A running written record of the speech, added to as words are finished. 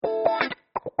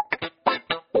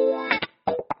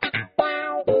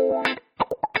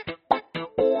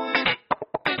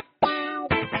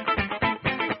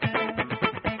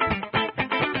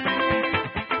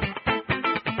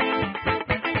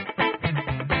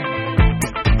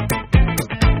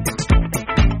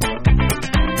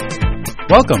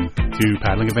Welcome to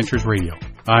Paddling Adventures Radio.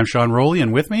 I'm Sean Rowley,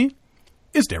 and with me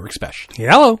is Derek Spesh.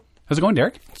 Yeah, hello. How's it going,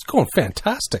 Derek? It's going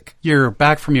fantastic. You're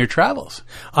back from your travels.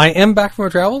 I am back from my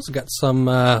travels. Got some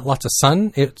lots of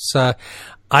sun. It's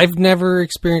I've never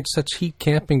experienced such heat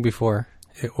camping before.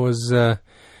 It was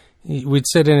we'd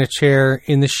sit in a chair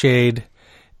in the shade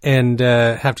and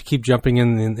have to keep jumping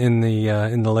in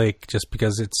the lake just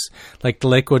because it's like the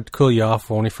lake would cool you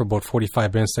off only for about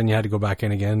 45 minutes. Then you had to go back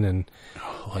in again. And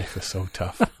life is so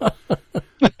tough.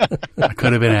 I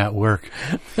could have been at work.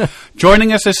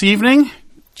 Joining us this evening,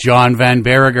 John Van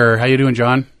Berriger. How you doing,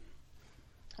 John?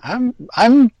 I'm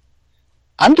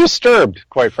disturbed,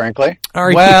 quite frankly.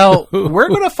 Well, we're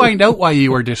going to find out why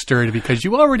you were disturbed because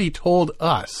you already told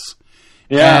us.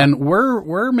 Yeah. And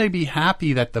we're maybe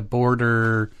happy that the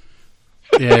border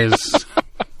is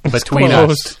between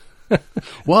us.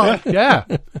 Well, yeah.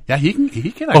 Yeah, he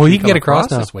can actually he can get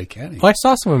across now. This way, can't he? Oh, I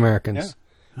saw some Americans.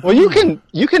 Yeah. Well, you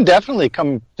can definitely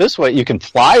come this way. You can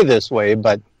fly this way,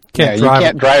 but you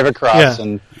can't drive across,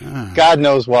 and God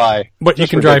knows why. But you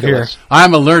can drive here.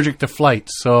 I'm allergic to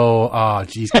flights, so,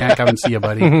 can't come and see you,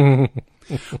 buddy.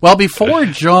 Well, before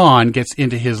John gets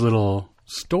into his little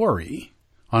story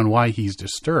on why he's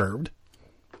disturbed,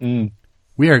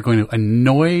 we are going to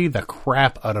annoy the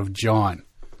crap out of John.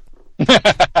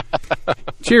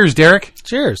 Cheers, Derek.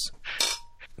 Cheers.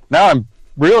 Now I'm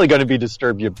really going to be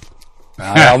disturbed.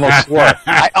 I almost swore.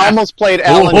 I almost played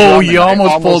Alan Drummond. Oh, you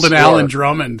almost pulled an Alan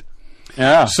Drummond.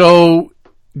 Yeah. So,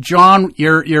 John,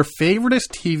 your favoriteest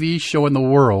TV show in the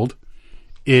world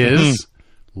is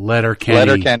Letterkenny.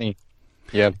 Letterkenny.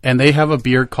 Yep. And they have a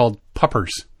beer called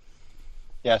Puppers.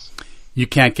 Yes. You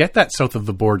can't get that south of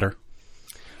the border.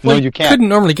 No, you can't. Couldn't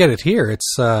normally get it here. It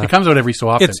comes out every so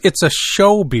often. It's a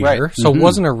show beer, right. So it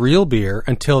wasn't a real beer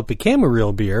until it became a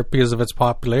real beer because of its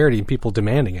popularity and people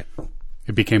demanding it.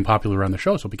 It became popular on the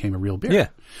show, so it became a real beer. Yeah.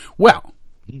 Well,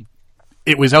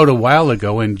 it was out a while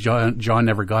ago, and John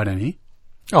never got any.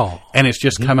 Oh. And it's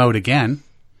just come out again.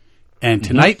 And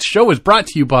tonight's show is brought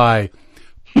to you by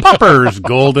Puppers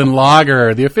Golden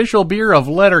Lager, the official beer of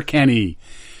Letterkenny.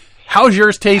 How's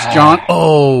yours taste, John?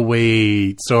 Oh,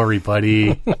 wait. Sorry,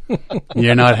 buddy.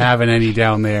 You're not having any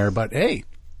down there, but hey.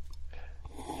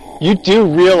 You do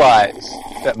realize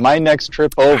that my next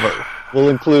trip over will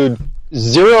include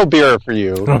 0 beer for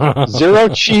you, 0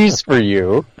 cheese for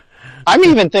you. I'm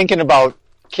even thinking about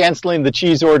canceling the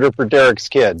cheese order for Derek's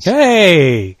kids.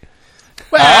 Hey!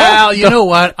 Well, you know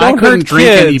what? I couldn't hurt drink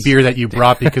kids. any beer that you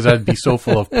brought because I'd be so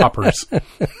full of puppers.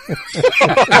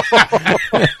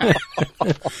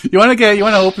 You want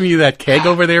to open me that keg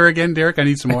over there again, Derek? I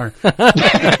need some more.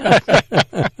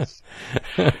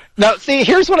 Now, see,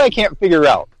 here's what I can't figure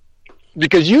out.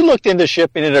 Because you looked into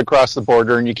shipping it across the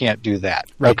border and you can't do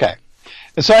that. Right. Okay.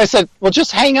 And so I said, well,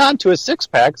 just hang on to a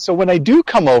 6-pack. So when I do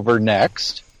come over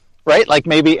next, right, like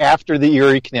maybe after the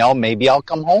Erie Canal, maybe I'll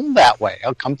come home that way.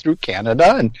 I'll come through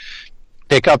Canada and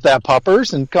pick up that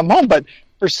Puppers and come home. But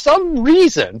for some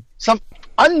reason, some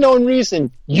unknown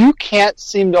reason, you can't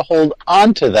seem to hold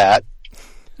on to that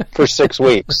for 6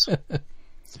 weeks.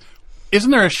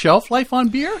 Isn't there a shelf life on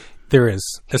beer? There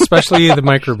is, especially the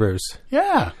microbrews.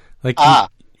 Yeah. Like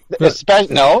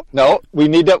No, we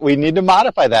need to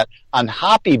modify that on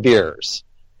hoppy beers.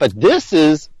 But this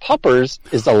is Puppers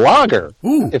is a lager,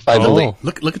 if I believe.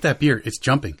 Look at that beer. It's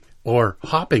jumping or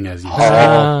hopping, as you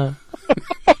say.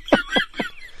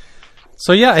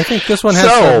 So yeah, I think this one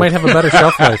might have a better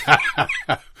shelf life.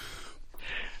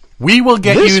 We will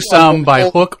get you some by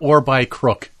hook or by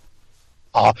crook.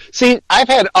 See, I've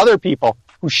had other people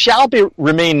who shall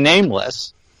remain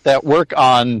nameless that work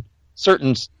on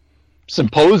certain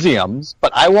symposiums,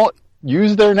 but I won't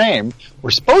use their name.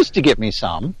 Were supposed to get me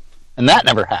some, and that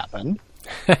never happened.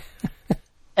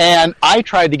 And I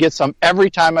tried to get some every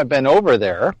time I've been over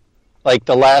there, like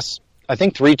the last, I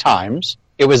think 3 times.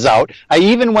 It was out. I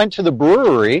even went to the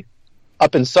brewery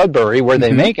up in Sudbury where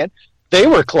they make it. They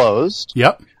were closed.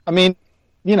 Yep. I mean,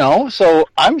 so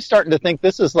I'm starting to think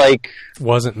this is like...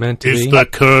 Wasn't meant to be. It's the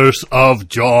curse of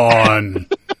John.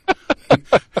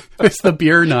 It's the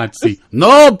beer Nazi.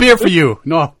 No beer for you.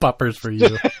 No puppers for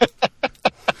you.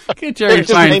 Get Jerry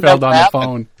Seinfeld on the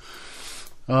phone.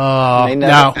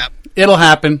 Now, it'll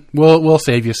happen. We'll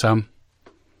save you some.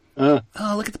 Look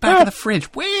at the back of the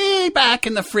fridge. Way back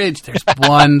in the fridge. There's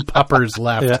 1 puppers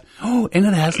left. Yeah. Oh, and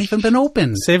it hasn't even been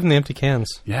opened. Saving the empty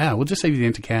cans. Yeah, we'll just save you the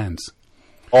empty cans.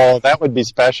 Oh, that would be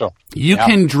special. You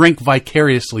can drink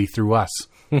vicariously through us.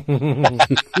 At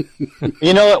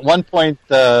one point,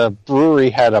 the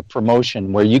brewery had a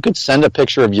promotion where you could send a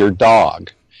picture of your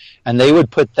dog, and they would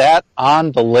put that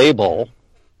on the label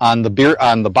on the beer,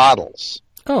 on the bottles.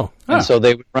 Oh, And so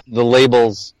they would run the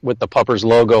labels with the Puppers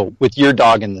logo with your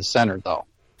dog in the center, though.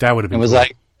 That would have It been was cool.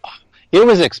 like, it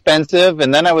was expensive.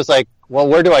 And then I was like, well,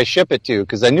 where do I ship it to?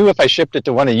 Because I knew if I shipped it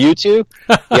to one of you two,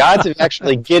 the odds of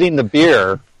actually getting the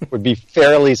beer would be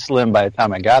fairly slim by the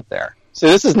time I got there. So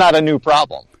this is not a new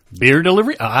problem. Beer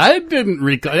delivery? I didn't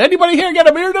recall. Anybody here get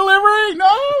a beer delivery?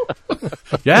 No?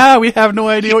 Yeah, we have no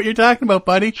idea what you're talking about,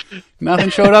 buddy. Nothing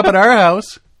showed up at our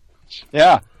house.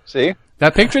 Yeah, see?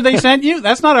 That picture they sent you,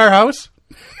 that's not our house.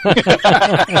 there's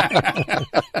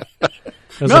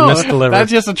a No, misdelivery. that's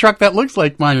just a truck that looks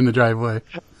like mine in the driveway.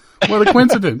 What a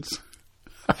coincidence.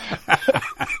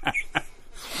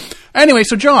 Anyway,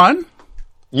 so John,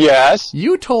 Yes.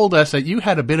 you told us that you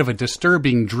had a bit of a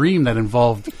disturbing dream that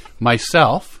involved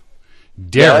myself,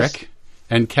 Derek,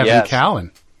 and Kevin Yes.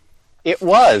 Callan. It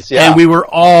was, yeah. And we were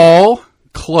all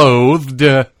clothed,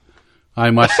 I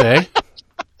must say.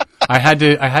 I had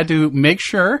to make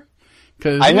sure.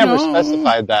 'Cause, I you never know,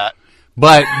 specified that.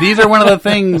 But these are one of the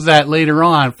things that later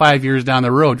on, 5 years down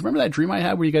the road, remember that dream I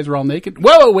had where you guys were all naked?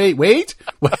 Whoa, wait.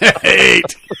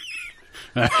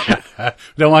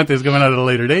 Don't want this coming out at a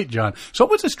later date, John. So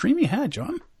what was this dream you had,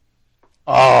 John?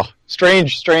 Oh,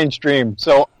 strange dream.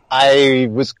 So I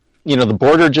was, the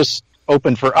border just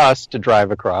opened for us to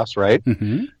drive across, right?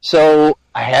 Mm-hmm. So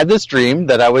I had this dream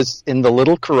that I was in the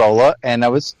little Corolla and I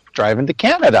was driving to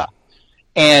Canada.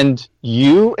 And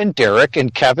you and Derek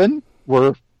and Kevin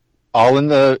were all in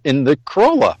the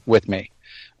Corolla with me.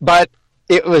 But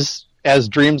it was, as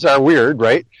dreams are weird,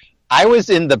 right? I was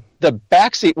in the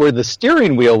back seat where the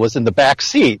steering wheel was in the back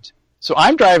seat. So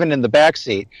I'm driving in the back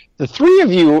seat. The three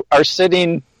of you are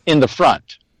sitting in the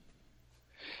front.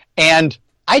 And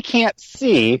I can't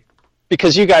see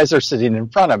because you guys are sitting in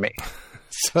front of me.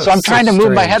 So I'm trying to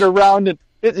move my head around, and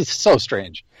it's so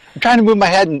strange. I'm trying to move my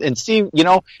head and see,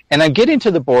 and I'm getting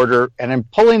to the border, and I'm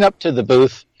pulling up to the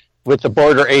booth with the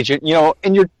border agent,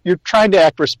 and you're trying to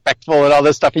act respectful and all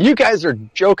this stuff, and you guys are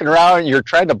joking around, and you're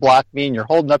trying to block me, and you're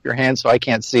holding up your hand so I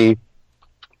can't see.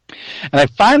 And I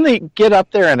finally get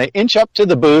up there, and I inch up to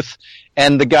the booth,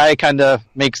 and the guy kind of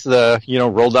makes the,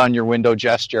 roll down your window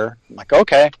gesture. I'm like,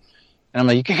 okay. And I'm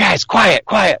like, you guys, quiet.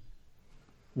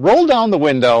 Roll down the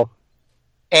window,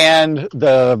 and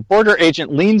the border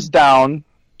agent leans down,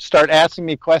 start asking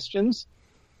me questions,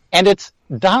 and it's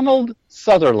Donald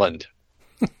Sutherland.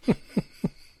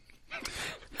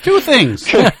 Two things.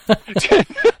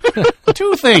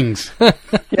 Two things.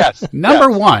 Yes. Number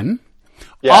yes. one,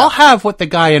 Yeah. I'll have what the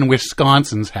guy in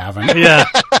Wisconsin's having. Yeah.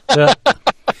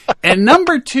 And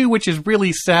number two, which is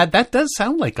really sad, that does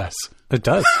sound like us. It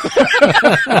does.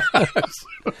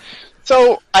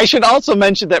 So I should also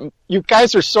mention that you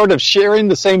guys are sort of sharing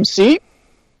the same seat.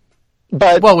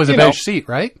 But Well, it was a bench seat,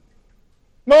 right?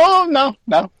 No, No.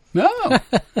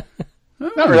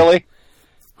 not really.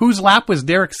 Whose lap was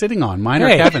Derek sitting on? Mine or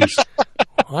Hey. Kevin's?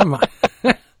 I'm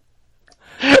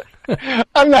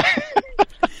I'm not.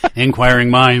 Inquiring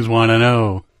minds want to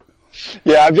know.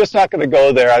 Yeah, I'm just not going to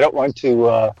go there. I don't want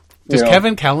to. Does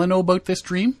Kevin Callan know about this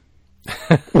dream?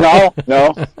 No.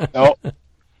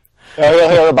 He'll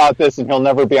hear about this and he'll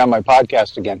never be on my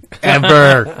podcast again.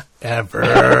 Ever.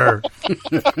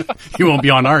 He won't be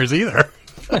on ours either.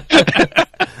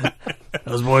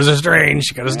 Those boys are strange.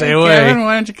 You gotta stay Hey, away. Kevin,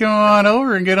 why don't you come on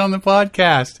over and get on the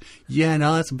podcast? Yeah,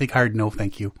 no, that's a big hard no,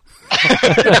 thank you.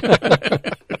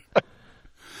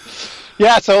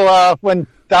 Yeah, so when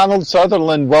Donald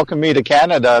Sutherland welcomed me to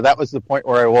Canada, that was the point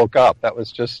where I woke up. That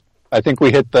was just, I think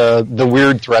we hit the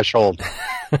weird threshold.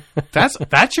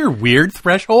 That's your weird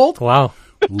threshold? Wow.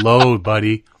 Low,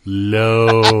 buddy.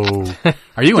 Low.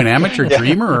 Are you an amateur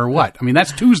dreamer or what? I mean,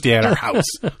 that's Tuesday at our house.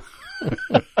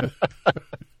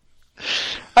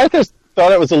 I just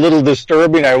thought it was a little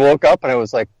disturbing. I woke up and I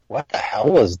was like, what the hell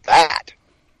was that?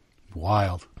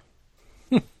 Wild.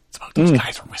 It's about those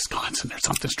guys from Wisconsin. There's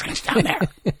something strange down there.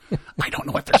 I don't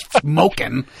know what they're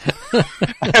smoking. I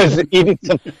was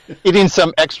eating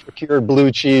some extra cured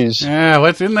blue cheese. Yeah,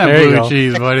 what's in that There you blue go.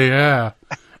 cheese, buddy? Yeah.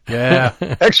 Yeah.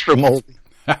 Extra moldy.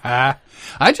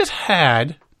 I just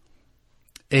had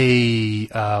a,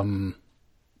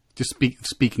 just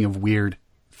speaking of weird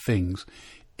things,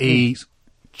 a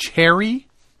cherry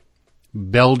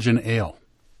Belgian ale.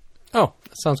 Oh,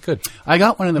 that sounds good. I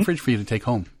got one in the fridge for you to take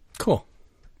home. Cool.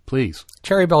 Please.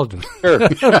 Cherry Belgian. Sure.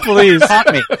 Please.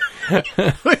 Taunt me.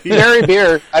 Cherry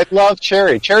beer. I love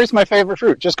cherry. Cherry's my favorite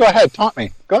fruit. Just go ahead. Taunt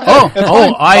me. Go ahead. Oh, It's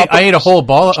fine. I ate a whole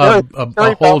ball, Cherry- a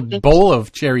cherry whole Belgian. bowl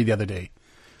of cherry the other day.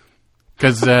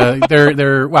 Because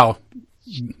they're well,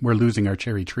 we're losing our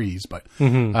cherry trees, but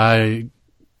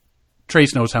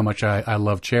Trace knows how much I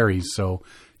love cherries, so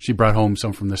she brought home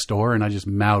some from the store, and I just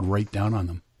mowed right down on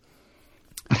them.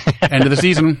 End of the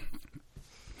season.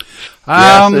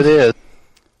 Yes, it is.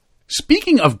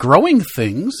 Speaking of growing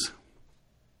things,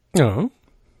 Oh.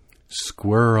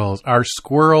 squirrels. Our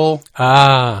squirrel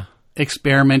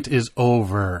experiment is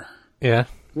over Yeah.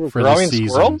 for Growing the season.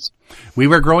 squirrels? We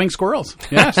were growing squirrels.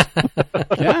 Yes.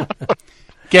 Yeah.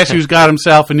 Guess who's got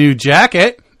himself a new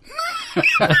jacket?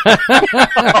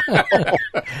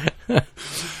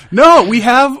 No, we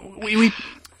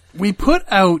put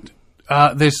out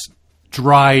this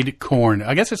dried corn.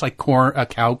 I guess it's like corn, a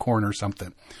cow corn or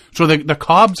something. So the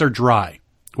cobs are dry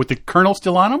with the kernel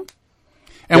still on them.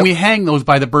 And we hang those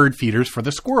by the bird feeders for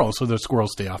the squirrels. So the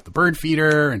squirrels stay off the bird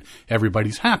feeder and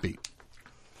everybody's happy.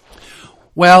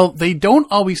 Well, they don't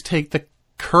always take the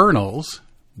kernels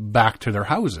back to their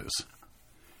houses.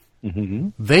 Mm-hmm.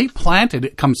 They planted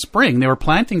it come spring. They were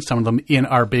planting some of them in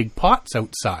our big pots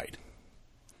outside.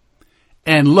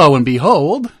 And lo and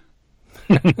behold,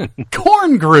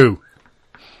 corn grew.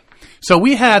 So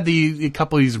we had a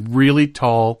couple of these really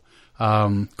tall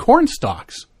corn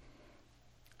stalks.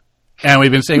 And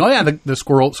we've been saying, oh yeah, the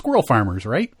squirrel farmers,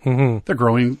 right? Mm-hmm. They're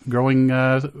growing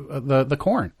the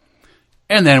corn.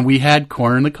 And then we had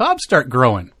corn and the cobs start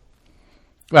growing.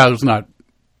 Well, it was not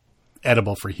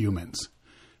edible for humans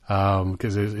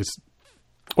because it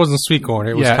wasn't sweet corn.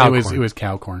 It was cow corn. It was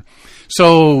cow corn.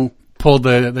 So pulled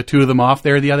the two of them off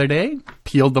there the other day,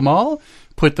 peeled them all,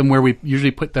 put them where we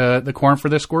usually put the corn for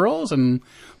the squirrels, and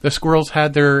the squirrels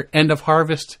had their end of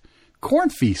harvest corn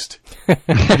feast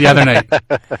the other night.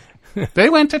 They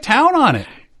went to town on it.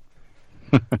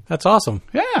 That's awesome.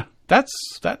 Yeah, that's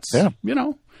that's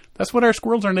what our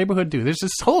squirrels in our neighborhood do. There's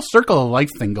this whole circle of life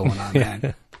thing going on,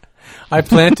 man. I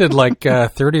planted like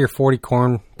 30 or 40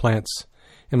 corn plants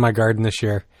in my garden this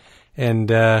year, and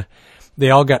they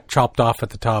all got chopped off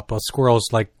at the top. Well, squirrels,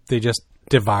 they just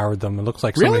devoured them. It looks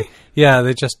like Really?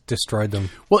 they just destroyed them.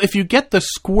 Well, if you get the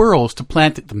squirrels to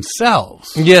plant it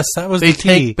themselves, Yes, that was they the key.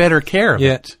 take better care of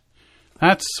Yeah. it.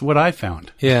 That's what I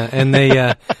found. Yeah, and they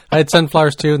I had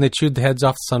sunflowers too, and they chewed the heads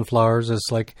off the sunflowers.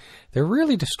 It's like they're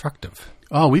really destructive.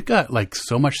 Oh, we've got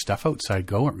so much stuff outside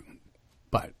going.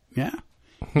 But yeah,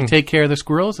 you take care of the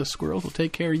squirrels will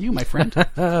take care of you, my friend.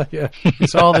 Yeah.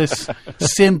 It's all this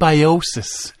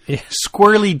symbiosis.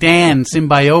 Squirrely Dan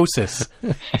symbiosis.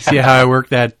 See how I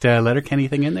worked that Letterkenny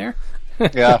thing in there?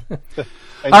 Yeah.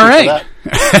 All right.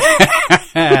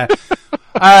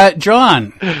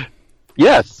 John.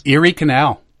 Yes. Erie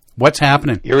Canal. What's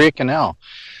happening? Erie Canal.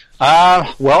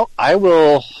 Well, I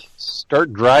will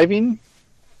start driving,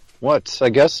 I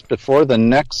guess, before the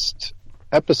next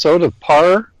episode of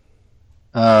PAR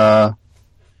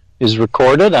is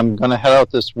recorded. I'm going to head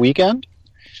out this weekend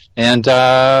and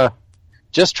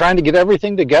just trying to get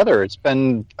everything together. It's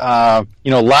been,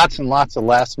 lots and lots of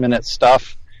last-minute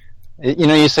stuff.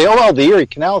 You say, oh, well, the Erie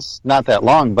Canal's not that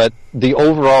long, but the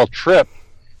overall trip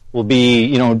will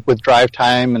be, with drive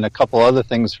time and a couple other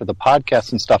things for the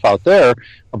podcast and stuff out there,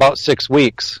 about 6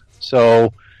 weeks.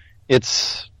 So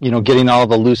it's, getting all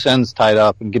the loose ends tied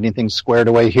up and getting things squared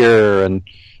away here. And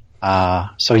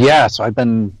so I've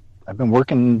been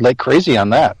working like crazy on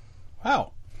that.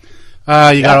 Wow.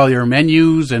 You got all your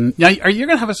menus, and now are you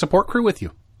going to have a support crew with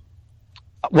you?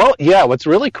 Well, yeah, what's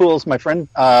really cool is my friend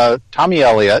Tommy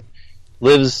Elliott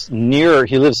lives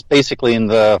basically in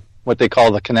what they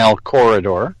call the canal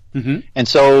corridor. Mm-hmm. And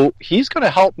so he's going to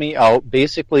help me out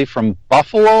basically from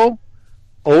Buffalo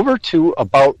over to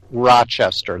about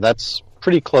Rochester. That's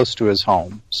pretty close to his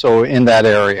home. So in that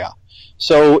area.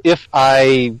 So if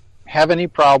I have any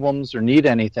problems or need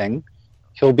anything,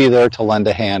 he'll be there to lend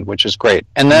a hand, which is great.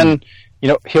 And then,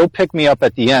 he'll pick me up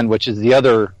at the end, which is the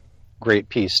other great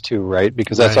piece too, right?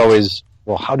 Because that's always,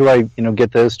 well, how do I,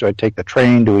 get this? Do I take the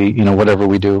train? Do we, whatever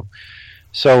we do?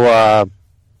 So,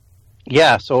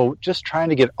 so just trying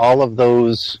to get all of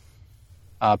those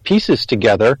pieces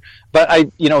together. But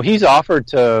he's offered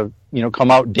to,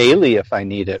 come out daily if I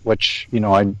need it, which,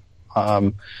 I,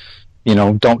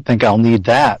 don't think I'll need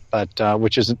that, but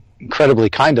which is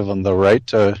incredibly kind of him, though, right?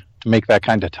 To make that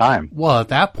kind of time. Well, at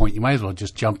that point, you might as well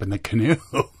just jump in the canoe.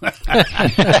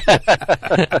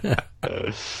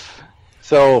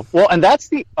 So, well, and that's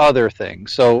the other thing.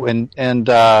 So, and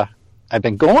I've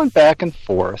been going back and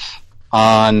forth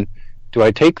on, do I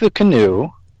take the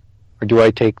canoe or do I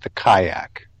take the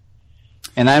kayak?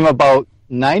 And I'm about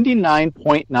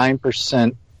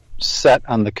 99.9% set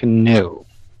on the canoe.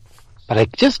 But I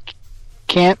just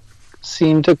can't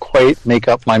seem to quite make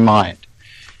up my mind.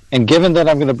 And given that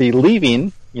I'm going to be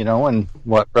leaving, in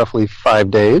roughly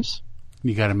 5 days.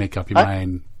 You got to make up your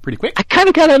mind pretty quick. I kind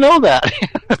of got to know that.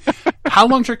 How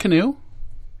long's your canoe?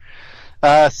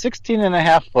 16 and a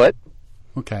half foot.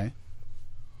 Okay.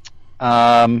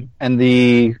 and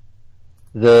the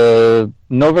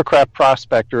Novacraft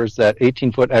Prospector is that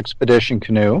 18-foot expedition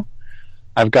canoe.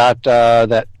 I've got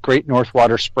that Great North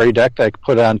Water spray deck that I can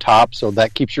put on top, so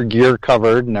that keeps your gear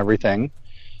covered and everything.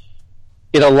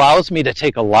 It allows me to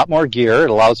take a lot more gear. It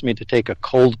allows me to take a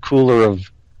cold cooler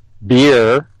of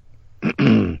beer.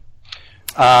 Where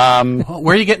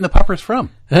are you getting the puppers from?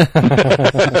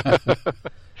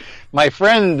 My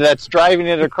friend that's driving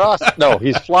it across. No,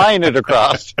 he's flying it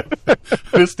across.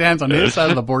 Who stands on his side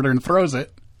of the border and throws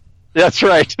it? That's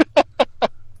right.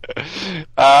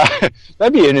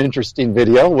 That'd be an interesting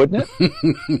video, wouldn't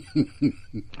it?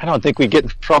 I don't think we'd get in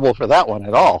trouble for that one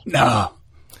at all. No.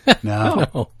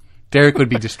 No. Derek would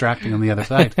be distracting on the other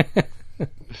side.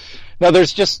 No,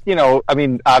 there's just,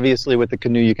 obviously with the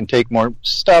canoe you can take more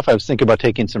stuff. I was thinking about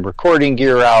taking some recording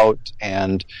gear out,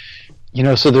 and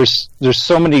so there's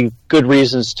so many good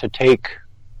reasons to take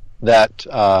that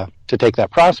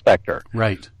Prospector.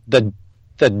 Right. The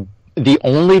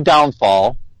only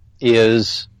downfall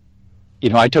is,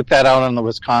 I took that out on the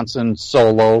Wisconsin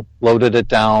solo, loaded it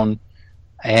down,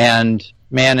 and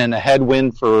man, in a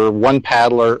headwind for one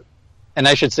paddler, and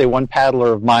I should say one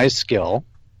paddler of my skill,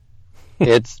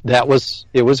 it was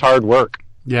hard work.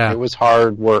 Yeah. It was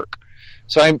hard work.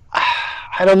 So I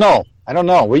don't know.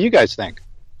 What do you guys think?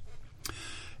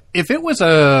 If it was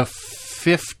a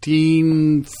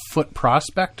 15-foot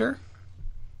Prospector,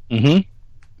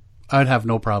 I'd have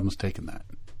no problems taking that.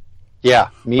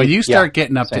 Yeah. But you start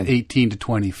getting up to 18 to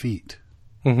 20 feet.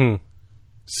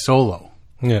 Solo.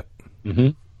 Yeah.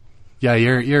 Yeah,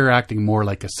 you're acting more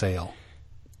like a sail.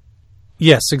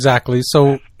 Yes, exactly.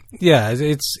 So, yeah,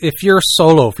 it's if you're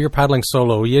paddling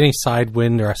solo, you get any side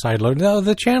wind or a side load. No,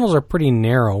 the channels are pretty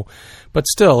narrow, but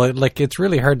still, it's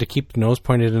really hard to keep the nose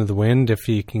pointed into the wind if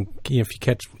you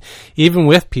catch, even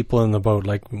with people in the boat.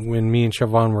 Like when me and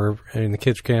Siobhan were in the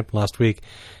kids' camp last week,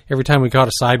 every time we caught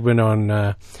a side wind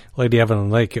on Lady Evelyn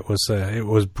Lake, it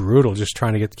was brutal just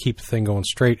trying to keep the thing going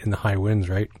straight in the high winds,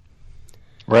 right?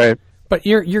 Right. But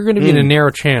you're going to be in a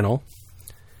narrow channel.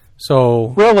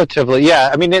 So relatively, yeah.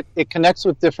 I mean, it connects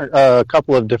with a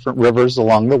couple of different rivers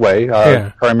along the way,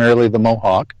 primarily the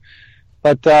Mohawk.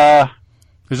 But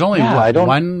there's only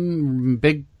one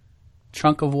big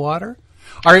chunk of water.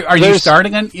 Are you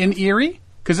starting in Erie?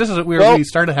 Because this is we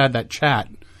started had that chat,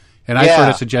 and I sort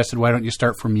of suggested, why don't you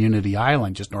start from Unity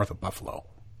Island, just north of Buffalo?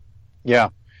 Yeah,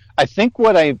 I think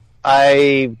what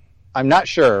I'm not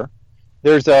sure.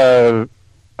 There's a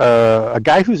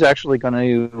guy who's actually going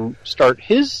to start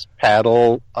his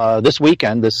paddle this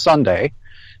weekend, this Sunday.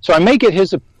 So I may get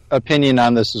his opinion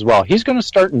on this as well. He's going to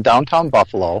start in downtown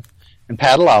Buffalo and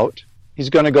paddle out. He's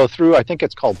going to go through, I think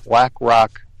it's called Black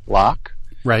Rock Lock.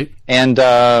 Right. And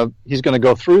he's going to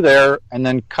go through there and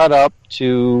then cut up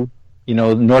to,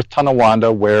 North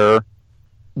Tonawanda, where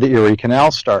the Erie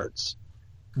Canal starts.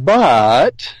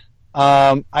 But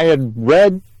I had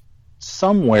read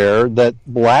somewhere that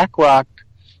Black Rock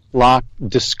Lock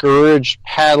discouraged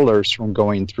paddlers from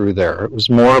going through there. It was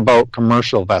more about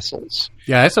commercial vessels.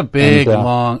 Yeah, it's a big,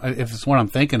 long, if it's what I'm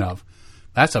thinking of,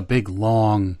 that's a big,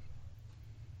 long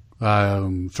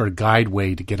sort of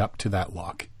guideway to get up to that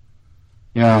lock.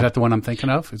 Yeah. Is that the one I'm thinking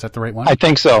of? Is that the right one? I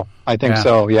think so.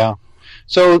 Yeah.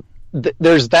 So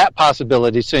there's that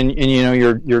possibility. So, and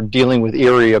you're dealing with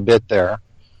Erie a bit there,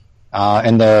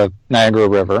 and the Niagara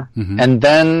River. And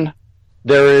then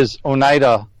there is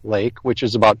Oneida Lake, which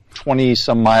is about 20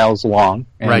 some miles long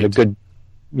and a good,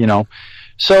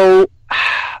 so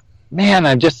man,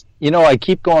 I just, I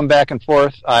keep going back and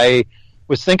forth. I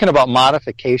was thinking about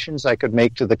modifications I could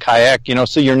make to the kayak,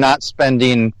 so you're not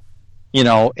spending,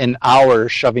 an hour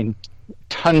shoving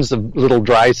tons of little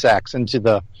dry sacks into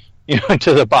the,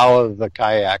 into the bow of the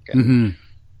kayak and,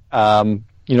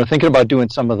 thinking about doing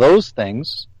some of those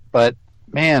things, but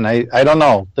man, I don't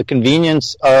know, the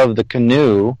convenience of the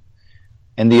canoe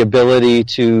and the ability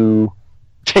to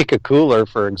take a cooler,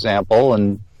 for example,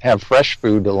 and have fresh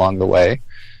food along the way.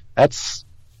 That's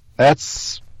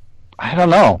I don't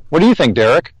know. What do you think,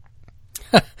 Derek?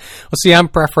 Well, see, I'm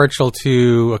preferential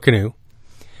to a canoe.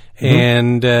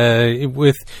 And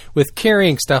with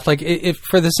carrying stuff, like if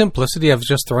for the simplicity of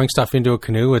just throwing stuff into a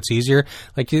canoe, it's easier.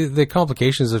 Like the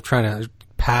complications of trying to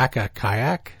pack a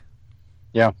kayak.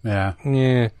 Yeah.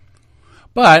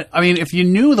 But, I mean, if you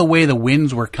knew the way the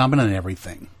winds were coming and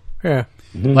everything. Yeah.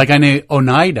 Like I know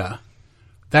Oneida,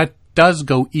 that does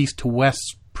go east to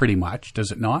west pretty much,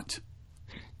 does it not?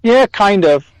 Yeah, kind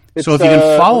of. So if you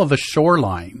can follow the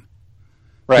shoreline.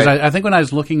 Right. I think when I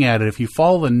was looking at it, if you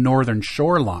follow the northern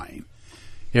shoreline,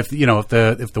 if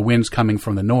the wind's coming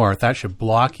from the north, that should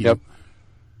block you. Yep.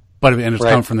 but and it's Right.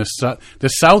 coming from the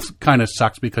south. Kind of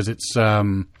sucks because it's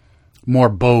more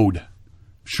bowed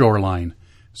shoreline.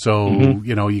 So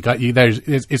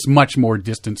it's much more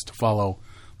distance to follow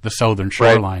the southern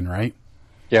shoreline, right?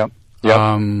 Yeah.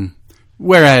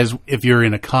 Whereas if you're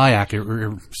in a kayak,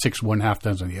 you're 6 1/2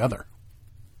 dozen the other.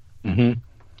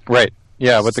 Right.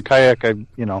 Yeah, with the kayak,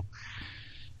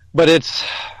 but it's,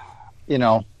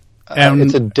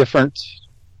 it's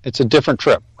a different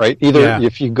trip, right?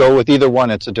 If you go with either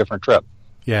one, it's a different trip.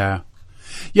 Yeah.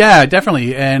 Yeah,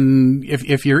 definitely. And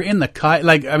if you're in the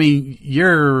kayak,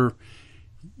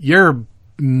 you're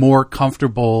more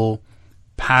comfortable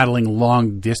paddling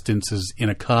long distances in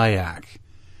a kayak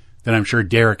than I'm sure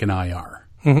Derek and I are.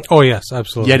 Oh, yes,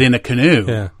 absolutely. Yet in a canoe,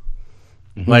 Yeah.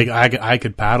 I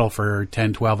could paddle for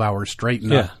 10, 12 hours straight and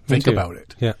not think about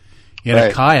it. Yeah. In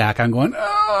a kayak, I'm going,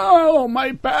 oh,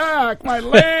 my back, my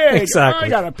leg. Exactly. I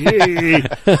gotta pee.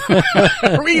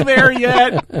 Are we there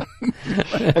yet?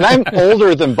 And I'm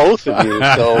older than both of you,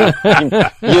 so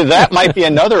that might be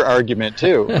another argument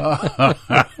too.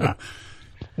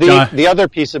 The other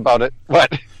piece about it,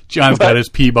 what? John's got his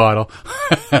pee bottle.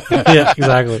 Yeah,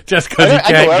 exactly. Just because he I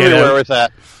can't go get everywhere out. with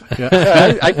that.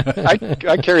 Yeah,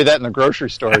 I carry that in the grocery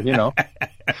store,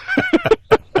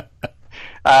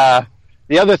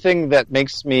 The other thing that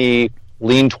makes me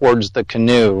lean towards the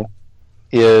canoe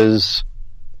is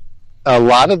a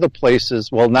lot of the places,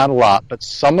 well, not a lot, but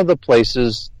some of the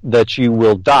places that you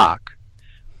will dock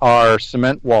are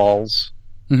cement walls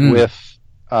with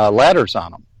ladders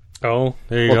on them. Oh,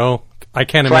 there you go. I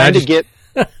can't Trying imagine. to get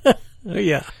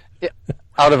Yeah.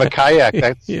 out of a kayak,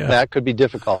 Yeah. that could be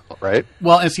difficult, right?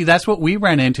 Well, and see, that's what we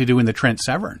ran into doing the Trent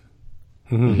Severn.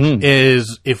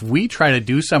 Is if we try to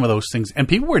do some of those things, and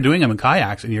people were doing them in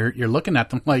kayaks, and you're looking at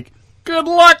them like, good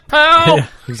luck, pal. Yeah,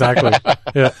 exactly.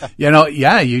 Yeah.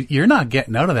 You're not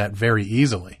getting out of that very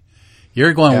easily.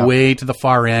 You're going way to the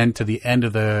far end, to the end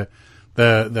of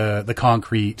the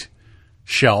concrete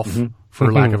shelf,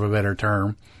 for lack of a better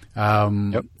term,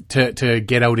 to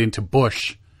get out into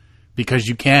bush, because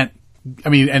you can't. I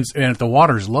mean, and if the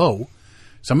water's low,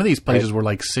 some of these places were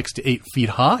like 6 to 8 feet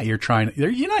high. You're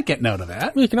not getting out of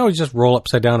that. You can always just roll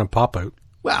upside down and pop out.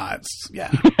 Well, yeah,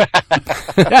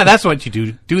 that's what you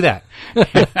do. Do that. Do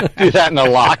that in a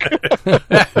lock.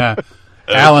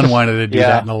 Alan wanted to do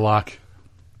that in the lock.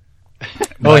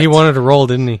 Oh, he wanted to roll,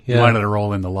 didn't he? He wanted to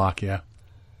roll in the lock. Yeah.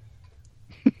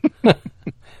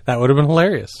 That would have been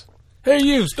hilarious. Hey,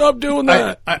 you, stop doing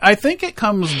that. I think it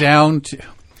comes down to.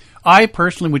 I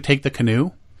personally would take the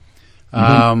canoe.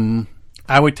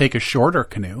 I would take a shorter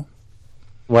canoe.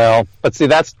 Well, but see,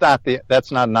 that's not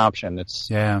an option. It's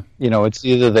it's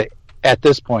either at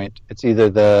this point, it's either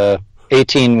the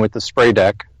 18 with the spray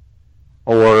deck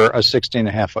or a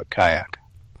 16.5-foot kayak.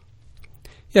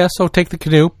 Yeah, so take the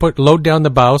canoe, load down the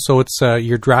bow so it's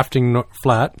you're drafting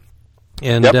flat,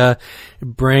 and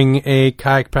bring a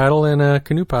kayak paddle and a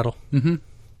canoe paddle. Mm-hmm.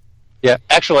 Yeah,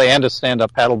 actually, and a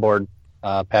stand-up paddleboard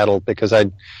paddle, because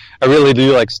I really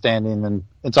do like standing, and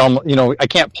it's almost I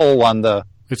can't pull on the.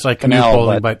 It's like canoe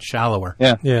polling, but shallower.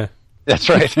 Yeah, that's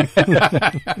right.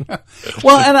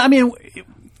 Well, and I mean,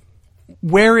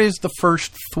 where is the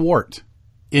first thwart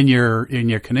in your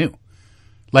canoe?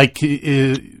 Like,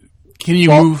 can you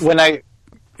move?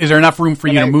 Is there enough room for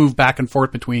you to move back and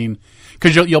forth between?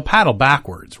 Because you'll paddle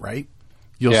backwards, right?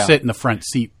 You'll sit in the front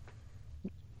seat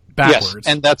backwards.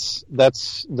 Yes, and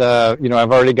that's the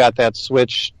I've already got that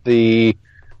switch.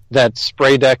 That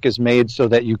spray deck is made so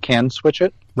that you can switch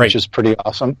it, which is pretty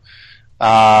awesome.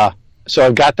 So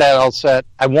I've got that all set.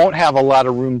 I won't have a lot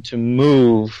of room to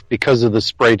move because of the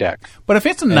spray deck. But if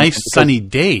it's a nice sunny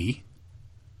day,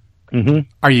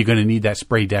 are you going to need that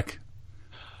spray deck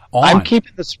on? I'm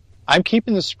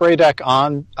keeping the spray deck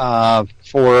on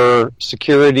for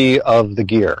security of the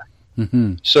gear.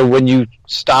 Mm-hmm. So when you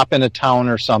stop in a town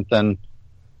or something,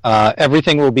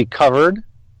 everything will be covered,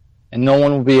 and no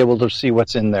one will be able to see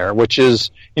what's in there, which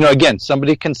is, again,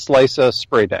 somebody can slice a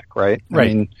spray deck, right?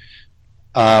 Right.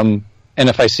 I mean, and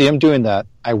if I see them doing that,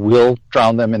 I will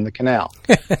drown them in the canal.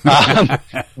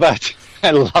 But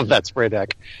I love that spray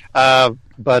deck.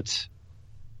 But,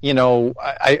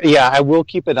 I will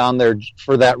keep it on there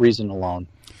for that reason alone.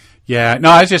 Yeah. No,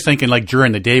 I was just thinking, like,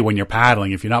 during the day when you're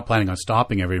paddling, if you're not planning on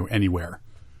stopping anywhere,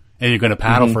 and you're going to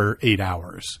paddle for 8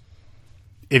 hours,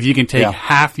 if you can take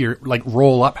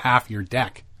roll up half your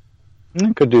deck.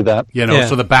 Could do that.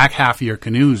 So the back half of your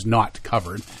canoe's not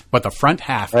covered, but the front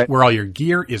half, where all your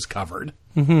gear is covered,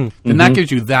 then that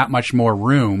gives you that much more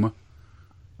room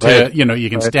to, you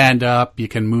can stand up, you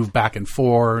can move back and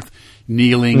forth,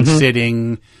 kneeling,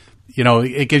 sitting,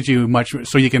 it gives you much,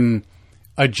 so you can,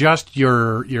 adjust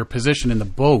your position in the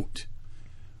boat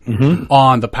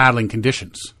on the paddling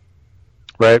conditions.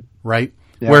 Right. Right?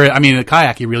 Yeah. Where, I mean, in a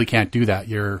kayak, you really can't do that.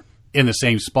 You're in the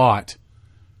same spot,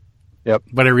 Yep.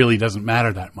 but it really doesn't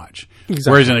matter that much.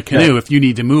 Exactly. Whereas in a canoe, if you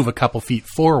need to move a couple feet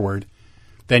forward,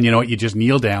 then you know what, you just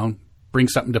kneel down, bring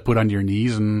something to put under your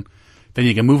knees, and then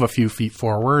you can move a few feet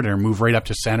forward or move right up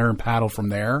to center and paddle from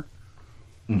there.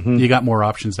 You got more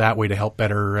options that way to help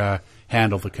better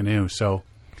handle the canoe. So,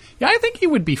 yeah, I think you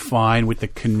would be fine with the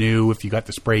canoe if you got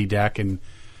the spray deck and,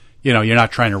 you know, you're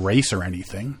not trying to race or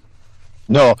anything.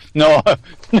 No,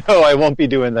 I won't be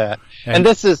doing that. And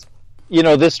this is, you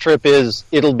know, this trip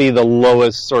it'll be the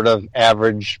lowest sort of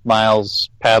average miles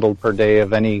paddled per day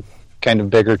of any kind of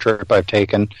bigger trip I've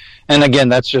taken. And again,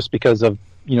 that's just because of,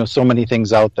 you know, so many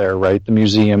things out there, right? The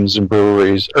museums and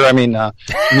breweries,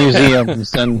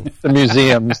 museums and the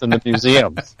museums and the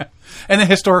museums. And the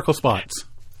historical spots.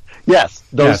 Yes,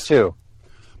 those two.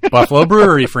 Buffalo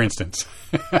Brewery, for instance.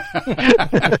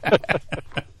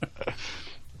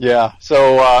 Yeah.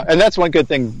 So, and that's one good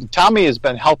thing. Tommy has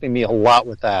been helping me a lot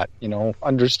with that, you know,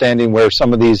 understanding where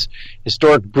some of these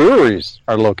historic breweries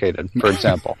are located, for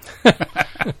example.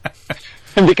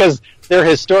 And because they're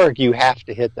historic, you have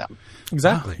to hit them.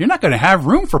 Exactly. You're not going to have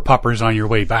room for puppers on your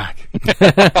way back.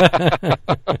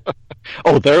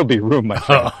 Oh, there'll be room, my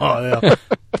friend. Oh, yeah.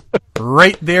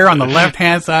 Right there on the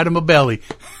left-hand side of my belly.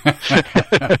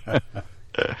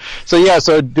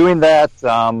 So doing that,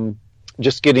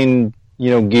 just getting, you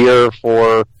know, gear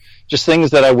for just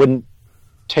things that I wouldn't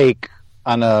take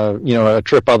on a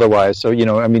trip otherwise. So, you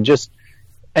know, I mean, just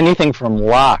anything from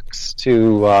locks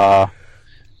to, gosh,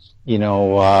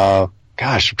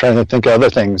 I'm trying to think of other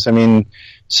things. I mean,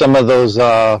 some of those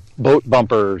boat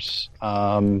bumpers.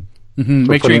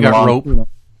 Make sure you got rope. You know.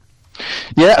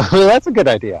 Yeah, well, that's a good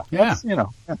idea. Yeah. That's, you know,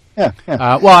 yeah.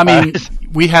 Well, I mean,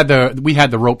 we had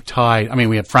the rope tied. I mean,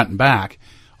 we had front and back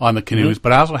on the canoes,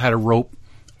 but I also had a rope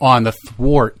on the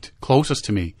thwart closest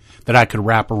to me that I could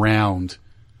wrap around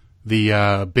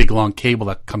the big long cable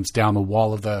that comes down the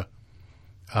wall of the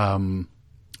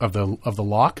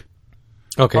lock.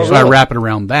 Okay. So I wrap it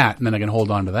around that, and then I can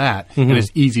hold on to that, and it's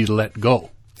easy to let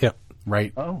go. Yep.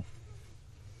 Right. Oh,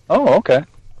 okay.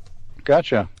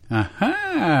 Gotcha.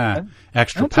 Aha.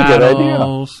 Extra That's a good idea.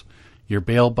 paddles, your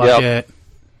bail bucket,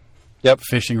 Yep.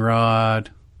 fishing rod,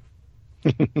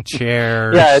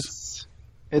 chairs. Yeah,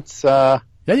 it's yeah,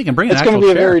 you can bring an it's actual going to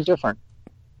be chair. very different.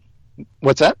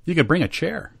 What's that? You could bring a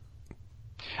chair.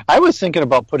 I was thinking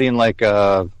about putting like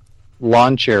a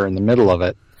lawn chair in the middle of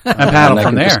it. And paddle I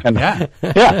from could there. just kinda-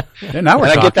 Yeah. Yeah. Now we're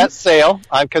And I talking. get that sail,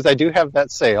 because I do have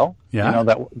that sail. Yeah. You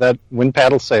know, that wind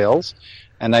paddle sails.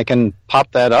 And I can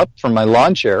pop that up from my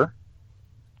lawn chair.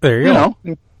 There you You go.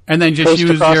 know. And then just Coast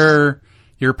use across-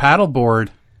 your paddle board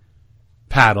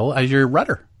paddle as your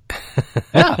rudder.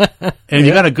 Yeah. And if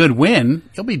you got a good wind,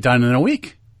 you'll be done in a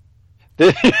week.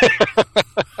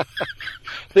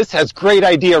 This has great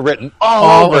idea written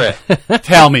all over it.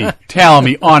 Tell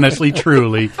me, honestly,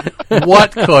 truly,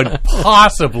 what could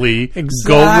possibly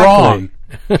go wrong?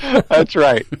 That's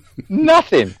right.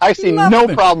 Nothing. I see no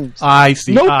Nothing. problems. I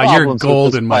see. No You're problems with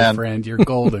golden, this my plan. friend. You're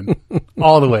golden.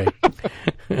 All the way.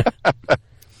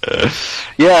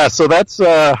 Yeah, so that's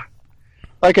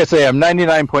like I say, I'm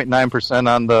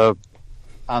 99.9%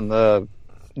 on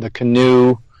the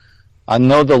canoe. I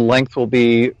know the length will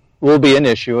be an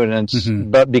issue, and it's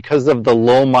but because of the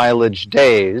low mileage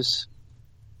days,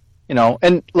 you know,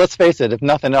 and let's face it, if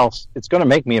nothing else, it's going to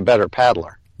make me a better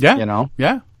paddler. Yeah. You know,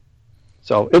 Yeah.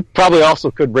 so it probably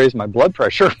also could raise my blood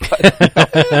pressure.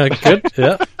 But Good.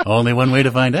 Yeah. Only one way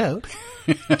to find out.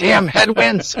 damn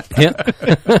headwinds. Yeah.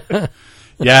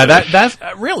 Yeah, that's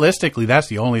realistically, that's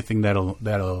the only thing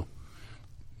that'll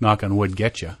knock on wood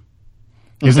get you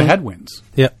is the headwinds.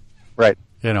 Yep. Right.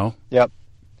 You know, Yep.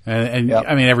 and Yep.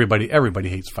 I mean everybody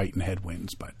hates fighting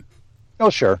headwinds, but Oh,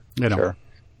 sure. You know. Sure.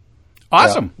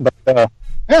 awesome. Yeah. But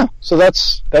yeah, so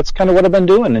that's kind of what I've been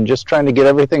doing, and just trying to get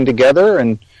everything together.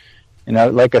 And you know,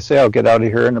 like I say, I'll get out of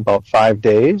here in about 5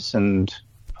 days and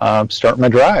start my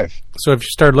drive. So have you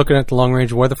started looking at the long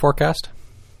range weather forecast?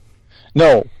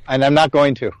 No, and I'm not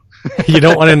going to. You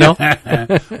don't want to know?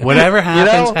 Whatever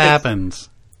happens, it's- happens.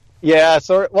 Yeah,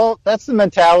 so well, that's the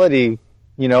mentality.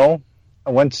 You know,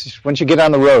 once you get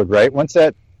on the road, right? Once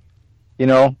that, you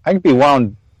know, I can be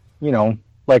wound, you know,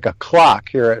 like a clock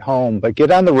here at home, but get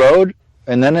on the road,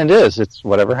 and then it's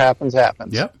whatever happens,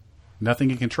 happens. Yep. Nothing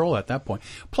can control at that point.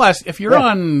 Plus, if you're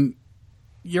on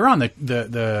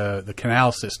the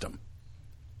canal system,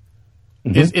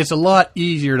 it's a lot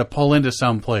easier to pull into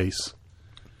some place,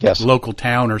 Yes. local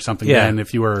town or something, Yeah. than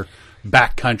if you were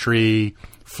backcountry,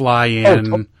 fly Oh,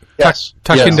 in, Yes.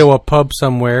 tuck Yes. into a pub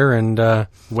somewhere and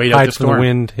Wait out hide the from the storm.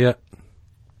 wind. Yeah.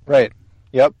 Right.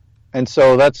 Yep. And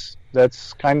so that's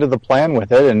kind of the plan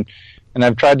with it. And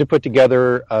I've tried to put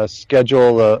together a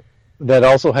schedule that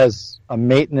also has a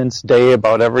maintenance day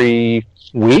about every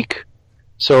week.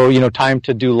 So, time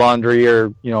to do laundry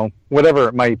or, whatever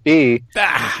it might be.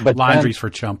 But laundry's for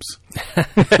chumps.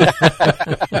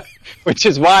 Which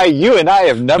is why you and I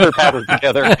have never paddled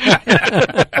together.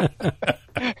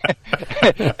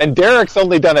 And Derek's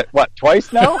only done it,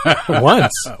 twice now?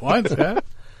 Once. Once, yeah.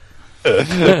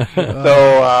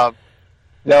 So,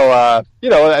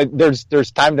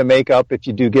 there's time to make up if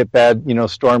you do get bad,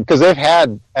 storm. Because they've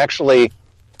had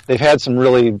some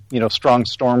really, strong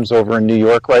storms over in New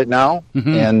York right now.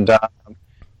 Mm-hmm. And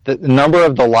the number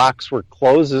of the locks were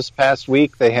closed this past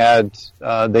week. They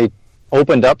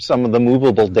opened up some of the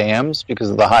movable dams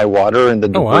because of the high water and the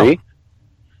debris. Oh, wow.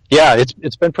 Yeah,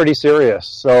 it's been pretty serious.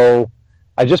 So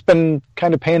I've just been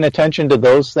kind of paying attention to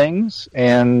those things.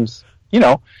 And,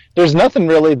 there's nothing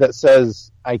really that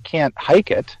says I can't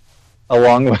hike it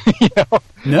along with,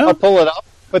 No. I'll pull it up,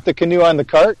 put the canoe on the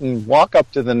cart, and walk up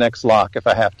to the next lock if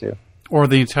I have to. Or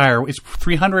the entire, it's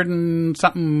 300 and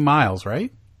something miles,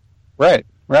 right? Right.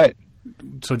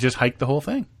 So just hike the whole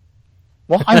thing.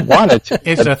 Well, I wanted to.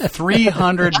 It's a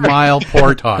 300-mile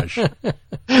portage.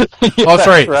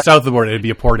 Sorry, right. south of the border. It'd be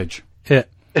a portage. Yeah.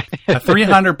 A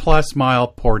 300-plus mile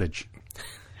portage.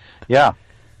 Yeah.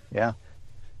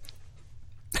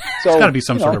 So, It's got to be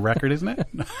some sort of record, isn't it?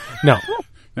 No.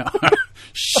 No.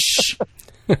 Shh.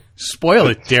 Spoil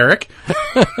it, Derek.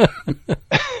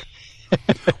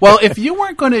 Well, if you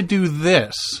weren't going to do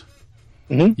this,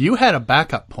 you had a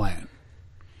backup plan.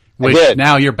 Which did.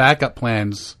 now your backup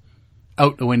plan's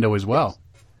out the window as well.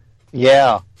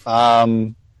 Yeah.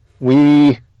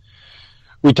 We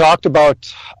talked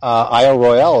about Isle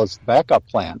Royale as the backup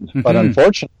plan, but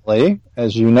unfortunately,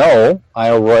 as you know,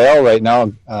 Isle Royale right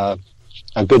now,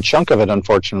 a good chunk of it,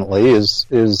 unfortunately, is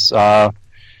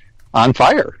on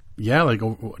fire. Yeah, like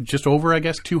just over, I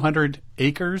guess, 200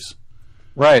 acres.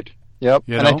 Right. Yep.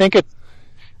 You And know? I think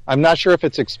I'm not sure if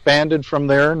it's expanded from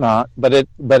there or not, but it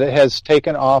has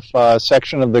taken off a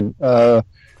section of the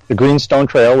Greenstone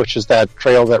Trail, which is that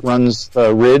trail that runs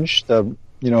the ridge, of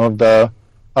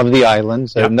the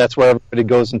islands, Yep. and that's where everybody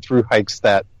goes and through hikes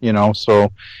that.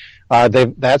 So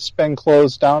that's been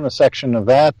closed down. A section of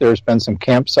that. There's been some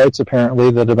campsites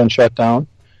apparently that have been shut down,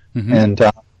 and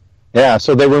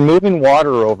so they were moving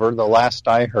water over. The last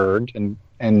I heard,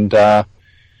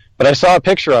 but I saw a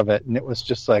picture of it, and it was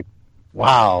just like,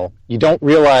 wow, you don't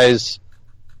realize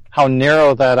how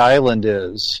narrow that island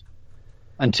is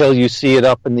until you see it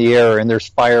up in the air and there's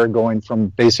fire going from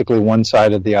basically one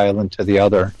side of the island to the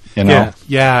other. Yeah.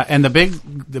 Yeah, and the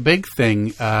big thing,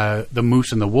 the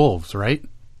moose and the wolves, right?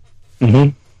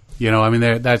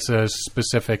 Mm-hmm. That's a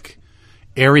specific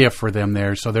area for them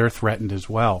there, so they're threatened as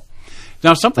well.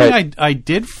 Now, something Right. I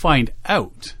did find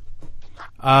out,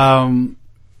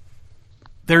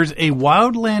 there's a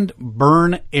wildland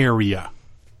burn area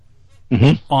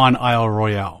on Isle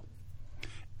Royale.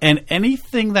 And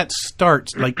anything that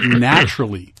starts like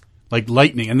naturally, like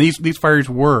lightning, and these fires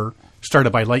were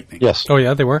started by lightning. Yes. Oh,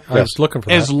 yeah, they were? I was looking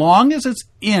for As that. long as it's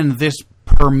in this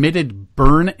permitted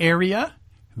burn area,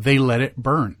 they let it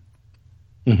burn.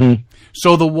 Mm-hmm.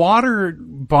 So the water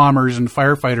bombers and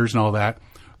firefighters and all that,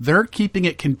 they're keeping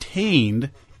it contained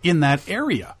in that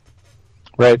area.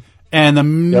 Right. And the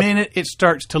minute it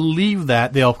starts to leave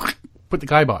that, they'll put the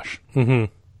kibosh. Mm-hmm.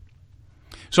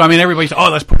 So, everybody's,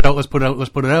 let's put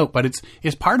it out. But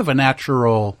it's part of a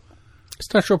natural It's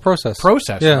a natural process.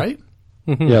 process, right?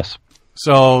 Yes.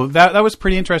 So that was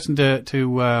pretty interesting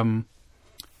to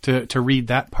read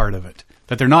that part of it.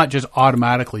 That they're not just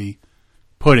automatically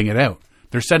putting it out.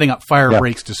 They're setting up fire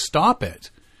breaks to stop it,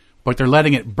 but they're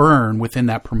letting it burn within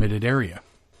that permitted area.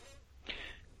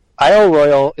 Isle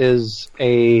Royale is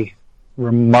a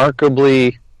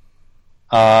remarkably,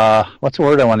 what's the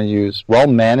word I want to use?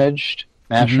 Well-managed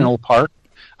national park.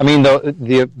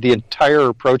 The entire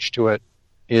approach to it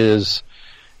is,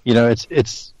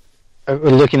 it's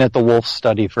looking at the wolf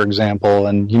study, for example,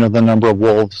 and the number of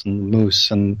wolves and moose,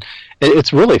 and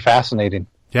it's really fascinating.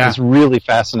 Yeah. It's really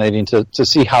fascinating to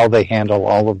see how they handle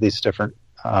all of these different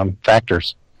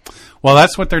factors. Well,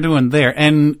 that's what they're doing there.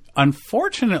 And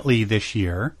unfortunately this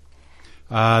year,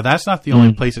 that's not the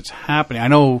only place it's happening. I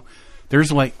know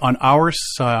there's on our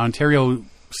side, Ontario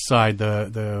side,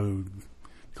 the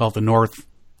call it the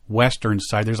northwestern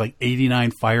side, there's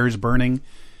 89 fires burning.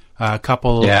 A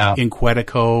couple in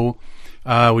Quetico,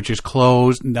 which is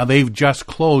closed. Now they've just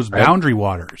closed Boundary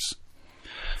Waters.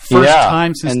 First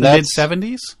time since the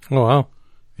mid-'70s. Oh, wow.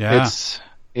 Yeah.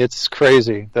 it's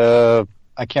crazy. I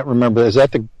can't remember. Is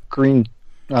that the green?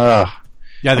 Yeah,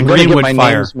 the I'm gonna get Greenwood my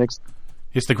fire. names mixed.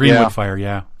 It's the Greenwood Yeah. fire,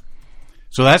 yeah.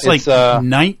 So that's It's, like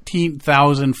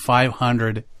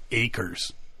 19,500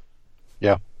 acres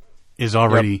Yeah, is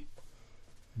already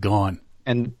gone.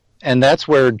 and that's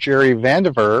where Jerry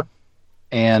Vandiver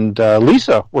and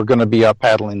Lisa were going to be up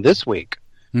paddling this week.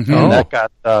 Mhm. And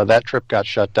that trip got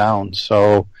shut down.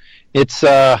 So it's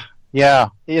it's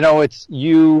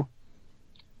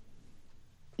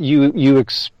you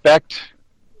expect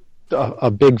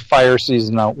a big fire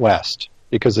season out west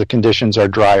because the conditions are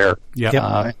drier.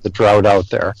 Yeah. The drought out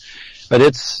there. But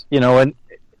it's, and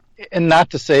not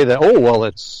to say that,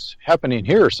 it's happening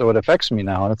here, so it affects me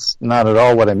now. It's not at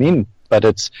all what I mean, but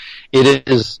it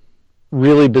is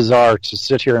really bizarre to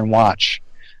sit here and watch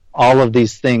all of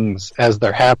these things as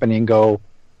they're happening and go,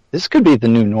 this could be the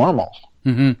new normal,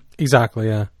 Mm-hmm. Exactly,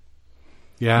 yeah.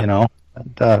 Yeah. And,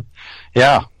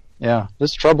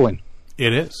 it's troubling.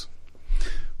 It is.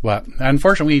 But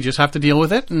unfortunately, you just have to deal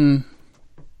with it. And,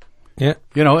 Yeah.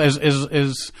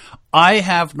 as I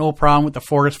have no problem with the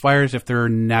forest fires if they're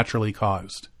naturally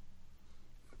caused.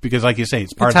 Because like you say,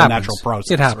 it's part It of the happens. natural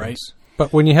process, It happens. right?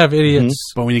 But when you have idiots,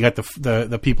 But when you got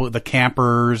the people, the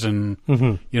campers, and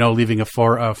leaving a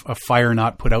fire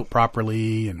not put out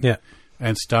properly, and yeah.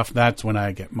 and stuff, that's when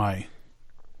I get my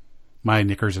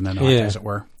knickers in the knot, Yeah. as it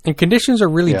were. And conditions are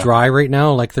really Yeah. dry right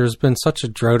now. Like there's been such a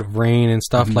drought of rain and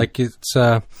stuff. Like it's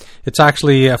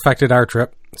actually affected our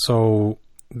trip. So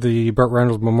the Burt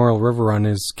Reynolds Memorial River Run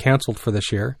is canceled for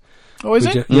this year. Oh, is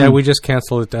it? Yeah, we just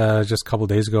canceled it just a couple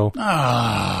days ago.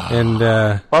 And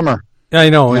Bummer. I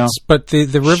know Yeah. but the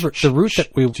river, the route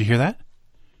that we Did you hear that?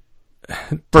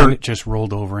 Bert just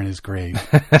rolled over in his grave.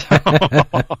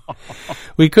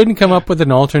 we couldn't come up with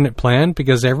an alternate plan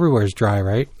because everywhere's dry,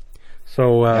 right?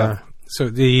 So so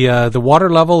the water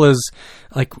level is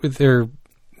they're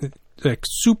like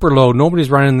super low. Nobody's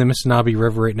running the Missinaba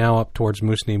River right now up towards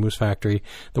Moose Factory.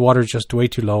 The water's just way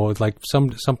too low. Like some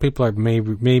people are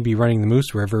maybe running the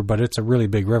Moose River, but it's a really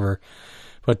big river.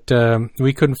 But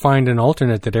we couldn't find an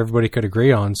alternate that everybody could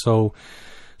agree on. So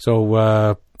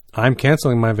I'm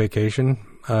canceling my vacation.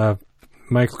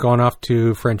 Mike's gone off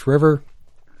to French River.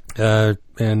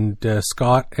 And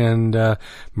Scott and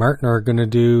Martin are going to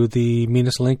do the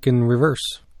Minas Link in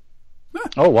reverse.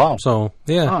 Oh, wow. So,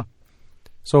 yeah. Huh.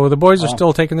 So the boys are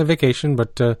still taking the vacation,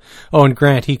 but... and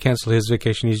Grant, he canceled his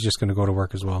vacation. He's just going to go to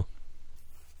work as well.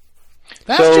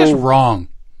 That's So- just wrong.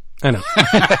 I know.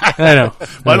 I know.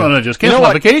 Why don't I just cancel You know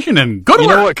my what? vacation and go to You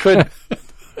work? know what could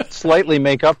slightly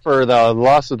make up for the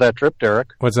loss of that trip,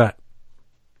 Derek? What's that?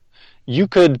 You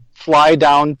could fly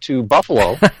down to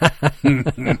Buffalo,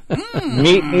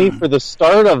 meet me for the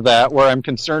start of that, where I'm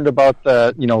concerned about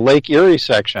the Lake Erie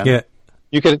section. Yeah.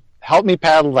 You could help me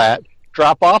paddle that,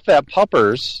 drop off that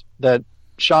puppers that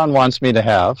Sean wants me to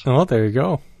have, Oh, there you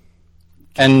go.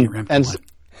 and You're in for and one.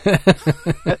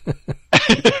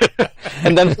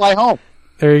 and then fly home.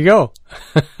 There you go.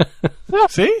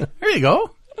 See? There you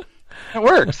go. It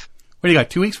works. What, you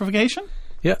got 2 weeks for vacation?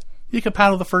 Yeah, You could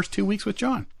paddle the first 2 weeks with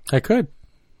John. I could.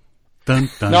 Dun,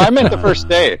 dun, No, I meant the dun. first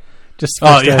day. Just Oh,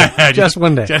 first day. yeah. Just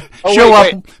one day. Oh, Show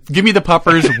wait, up, give me the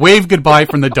puppers, wave goodbye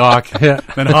from the dock, Yeah.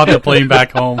 then hop the plane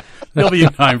back home. You'll be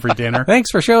in time for dinner. Thanks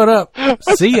for showing up.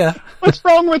 See ya. What's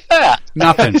wrong with that?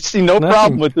 Nothing. I see no Nothing.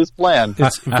 problem with this plan.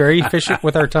 It's very efficient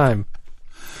with our time.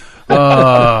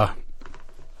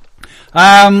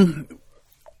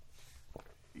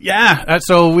 Yeah,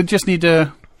 so we just need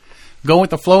to go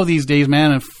with the flow these days,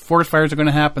 man. If forest fires are going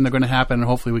to happen, they're going to happen, and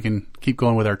hopefully we can keep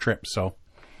going with our trip. So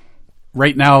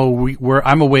right now,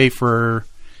 I'm away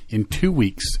in 2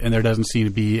 weeks, and there doesn't seem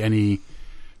to be any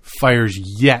fires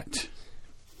yet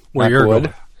Where Knock you're wood.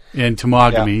 going. in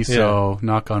Temagami, Yeah. so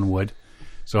knock on wood.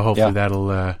 So hopefully Yeah.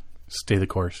 that'll stay the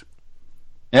course.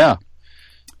 Yeah.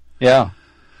 Yeah.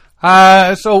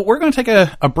 So we're going to take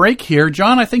a break here.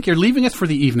 John, I think you're leaving us for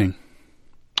the evening.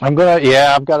 I've got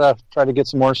to try to get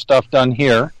some more stuff done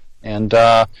here, and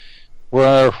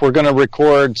we're going to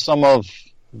record some of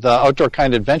the Outdoor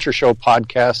Kind Adventure Show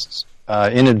podcasts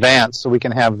in advance, so we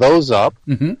can have those up.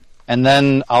 Mm-hmm. And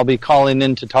then I'll be calling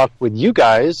in to talk with you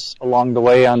guys along the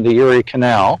way on the Erie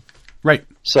Canal. Right.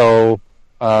 So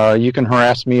you can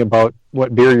harass me about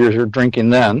what beer you're drinking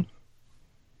then.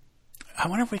 I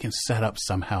wonder if we can set up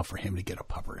somehow for him to get a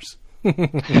puppers.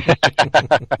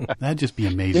 That'd just be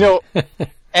amazing.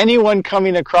 Anyone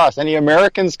coming across, any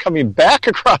Americans coming back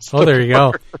across Oh, there you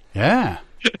go. Yeah.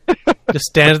 Just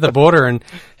stand at the border and,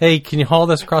 hey, can you haul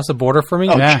this across the border for me?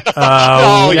 Yeah.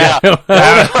 Oh, yeah.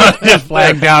 Just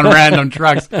flag down random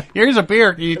trucks. Here's a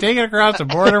beer. Can you take it across the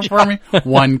border for me?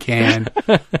 1 can.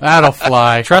 That'll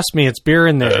fly. Trust me, it's beer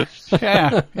in there.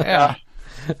 Yeah.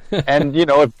 And,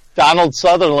 if Donald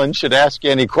Sutherland should ask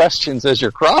you any questions as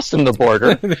you're crossing the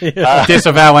border,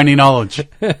 Disavow any knowledge.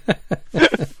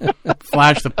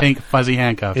 Flash the pink fuzzy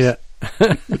handcuffs. Yeah.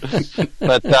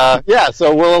 but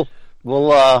so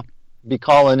we'll be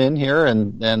calling in here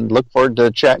and look forward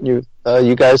to chatting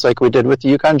you guys like we did with the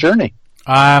Yukon Journey.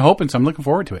 I'm hoping so. I'm looking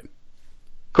forward to it.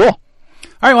 Cool. All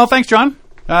right. Well, thanks, John.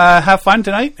 Have fun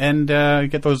tonight and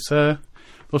get those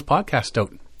podcasts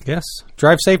out. Yes.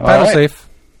 Drive safe, paddle right. safe.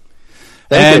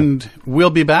 Thank you. We'll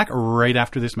be back right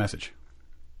after this message.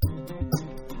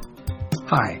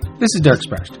 Hi, this is Derek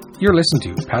Sprest. You're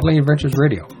listening to Paddling Adventures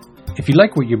Radio. If you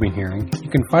like what you've been hearing, you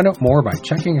can find out more by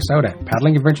checking us out at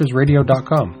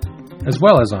paddlingadventuresradio.com, as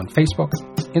well as on Facebook,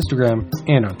 Instagram,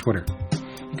 and on Twitter.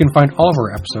 You can find all of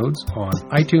our episodes on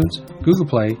iTunes, Google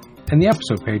Play, and the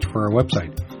episode page for our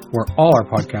website, where all our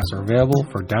podcasts are available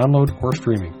for download or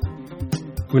streaming.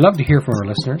 We love to hear from our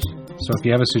listeners, so if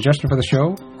you have a suggestion for the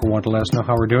show or want to let us know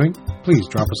how we're doing, please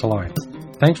drop us a line.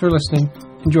 Thanks for listening.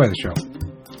 Enjoy the show.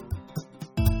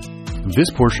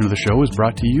 This portion of the show is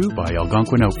brought to you by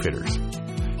Algonquin Outfitters.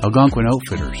 Algonquin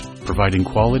Outfitters, providing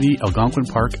quality Algonquin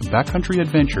Park backcountry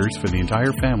adventures for the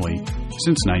entire family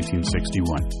since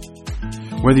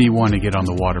 1961. Whether you want to get on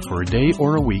the water for a day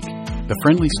or a week, the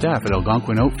friendly staff at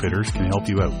Algonquin Outfitters can help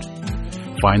you out.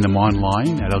 Find them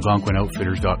online at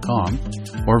algonquinoutfitters.com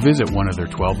or visit one of their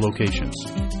 12 locations.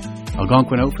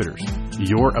 Algonquin Outfitters,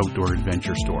 your outdoor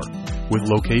adventure store, with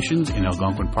locations in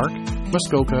Algonquin Park,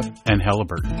 Muskoka, and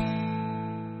Halliburton.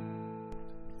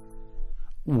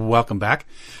 Welcome back.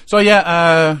 So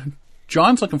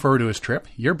John's looking forward to his trip.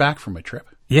 You're back from a trip.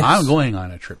 Yes. I'm going on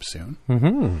a trip soon.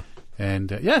 Mm-hmm.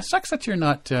 And it sucks that you're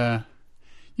not...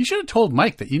 you should have told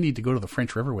Mike that you need to go to the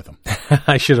French River with him.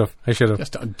 I should have.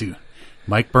 Just do.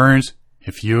 Mike Burns,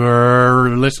 if you're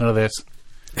listening to this,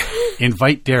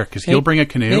 invite Derek because he'll bring a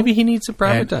canoe. Maybe he needs some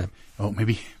private time. Oh,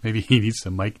 maybe he needs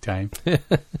some Mike time.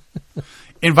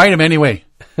 Invite him anyway.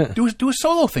 Do a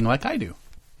solo thing like I do.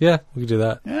 Yeah, we could do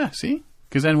that. Yeah, see?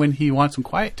 Because then when he wants some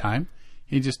quiet time,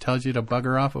 he just tells you to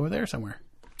bugger off over there somewhere.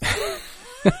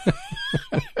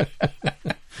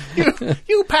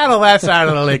 You paddle that side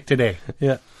of the lake today.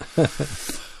 Yeah.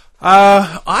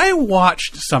 I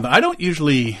watched something. I don't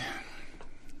usually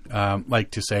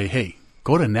like to say, hey,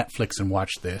 go to Netflix and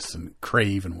watch this and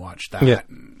Crave and watch that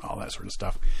and all that sort of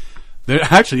stuff.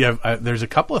 There's a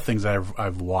couple of things that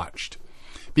I've watched.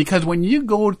 Because when you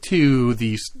go to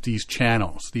these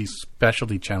channels, these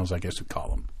specialty channels, I guess we call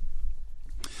them,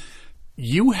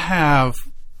 you have,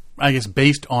 I guess,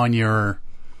 based on your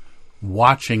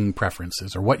watching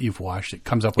preferences or what you've watched, it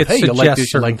comes up with, hey, you like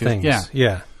this, you like this. Things.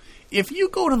 Yeah. If you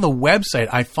go to the website,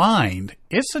 I find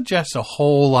it suggests a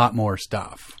whole lot more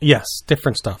stuff. Yes,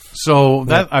 different stuff. So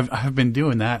that I've been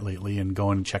doing that lately and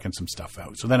going and checking some stuff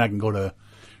out. So then I can go to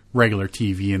regular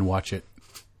TV and watch it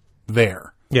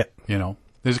there. Yeah. You know,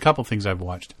 there's a couple things I've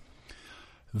watched.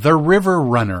 The River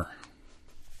Runner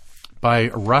by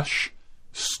Rush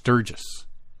Sturgis.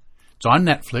 It's on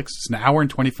Netflix. It's an hour and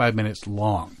 25 minutes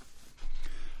long.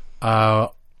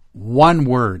 One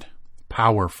word,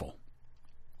 powerful.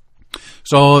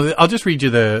 So I'll just read you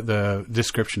the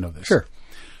description of this. Sure.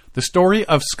 The story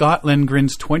of Scott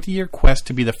Lindgren's 20-year quest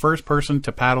to be the first person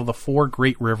to paddle the 4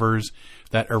 great rivers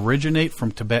that originate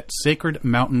from Tibet's sacred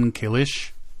mountain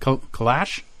Kailash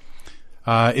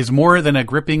is more than a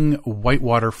gripping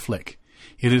whitewater flick.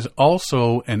 It is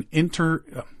also an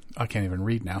I can't even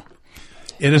read now.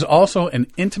 It is also an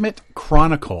intimate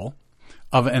chronicle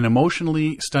of an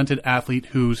emotionally stunted athlete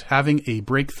who's having a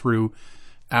breakthrough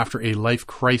after a life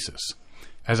crisis.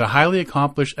 As a highly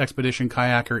accomplished expedition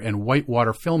kayaker and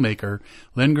whitewater filmmaker,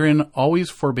 Lindgren always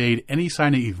forbade any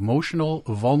sign of emotional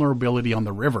vulnerability on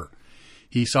the river.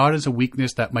 He saw it as a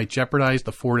weakness that might jeopardize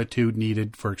the fortitude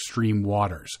needed for extreme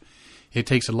waters. It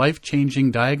takes a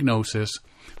life-changing diagnosis,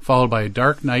 followed by a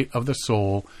dark night of the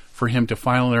soul, for him to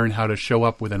finally learn how to show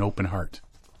up with an open heart.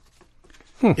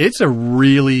 It's a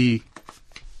really...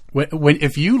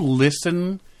 if you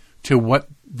listen to what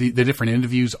the different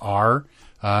interviews are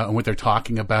and what they're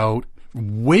talking about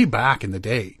way back in the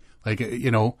day, like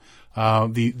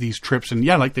these trips, and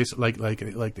like they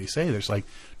say, there's like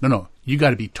no, you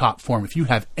got to be top form. If you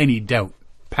have any doubt,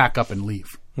 pack up and leave.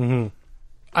 Mm-hmm.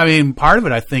 I mean, part of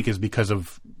it I think is because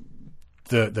of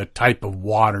the type of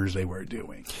waters they were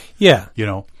doing. Yeah,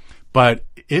 but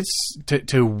it's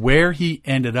to where he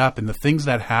ended up and the things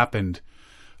that happened.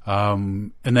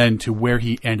 and then to where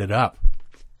he ended up.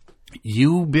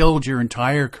 You build your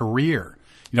entire career.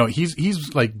 You know,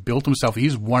 he's like built himself.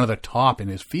 He's one of the top in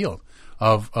his field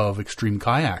of extreme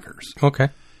kayakers. Okay.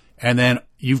 And then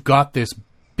you've got this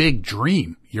big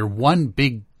dream, your one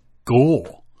big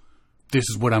goal. This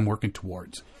is what I'm working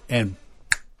towards. And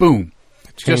boom,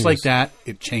 just like that,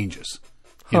 it changes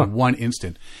in one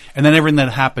instant. And then everything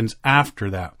that happens after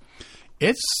that.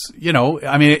 It's, you know,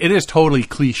 I mean, it is totally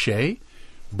cliche,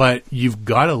 but you've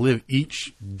got to live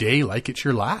each day like it's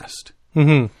your last.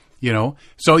 Mm-hmm. You know?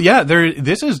 So, yeah,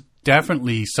 this is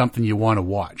definitely something you want to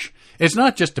watch. It's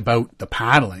not just about the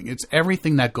paddling. It's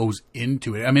everything that goes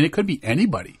into it. I mean, it could be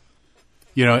anybody.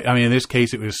 You know, I mean, in this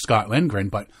case, it was Scott Lindgren,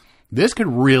 but this could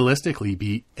realistically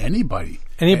be anybody.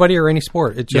 Anybody or any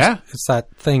sport. It's just, it's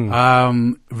that thing.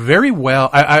 Very well.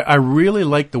 I really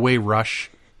like the way Rush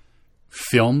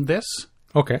filmed this.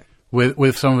 Okay.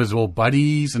 With some of his old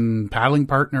buddies and paddling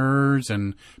partners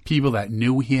and people that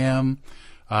knew him.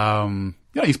 You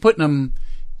know, he's putting them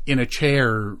in a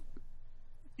chair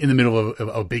in the middle of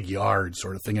a big yard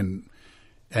sort of thing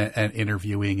and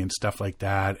interviewing and stuff like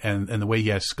that. And the way he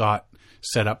has Scott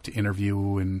set up to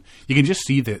interview, and you can just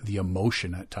see the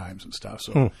emotion at times and stuff.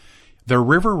 So The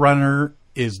River Runner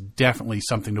is definitely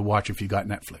something to watch if you got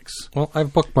Netflix. Well,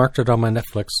 I've bookmarked it on my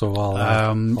Netflix, so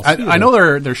I'll see I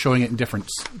know they're showing it in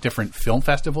different film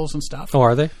festivals and stuff. Oh,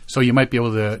 are they? So you might be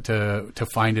able to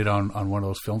find it on one of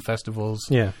those film festivals.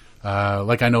 Yeah.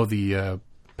 Like I know the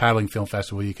Paddling Film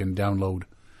Festival, you can download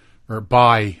or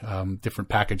buy different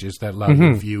packages that allow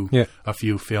you to view a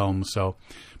few films. So,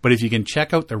 but if you can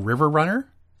check out The River Runner,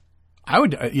 I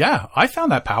would. I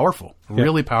found that powerful.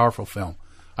 Really powerful film.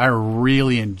 I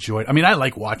really enjoyed. I mean, I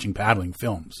like watching paddling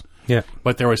films. Yeah.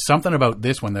 But there was something about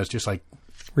this one that's just like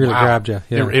really grabbed you.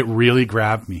 Yeah. It really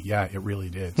grabbed me. Yeah, it really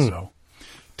did. So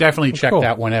definitely check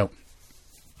that one out.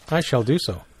 I shall do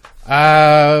so.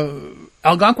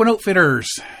 Algonquin Outfitters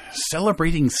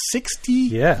celebrating 60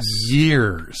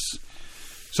 years.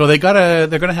 So they're going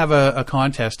to have a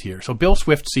contest here. So Bill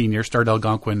Swift Sr. started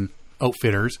Algonquin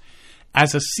Outfitters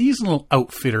as a seasonal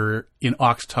outfitter in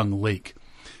Oxtongue Lake.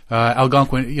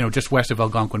 Algonquin, you know, just west of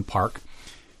Algonquin Park.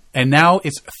 And now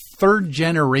its third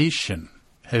generation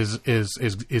is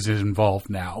involved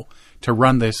now to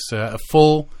run this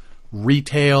full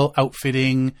retail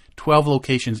outfitting, 12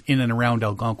 locations in and around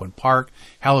Algonquin Park,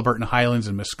 Halliburton Highlands,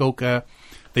 and Muskoka.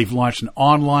 They've launched an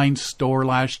online store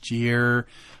last year,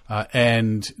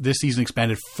 and this season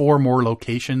expanded 4 more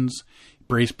locations: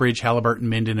 Bracebridge, Halliburton,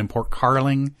 Minden, and Port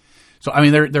Carling. So, I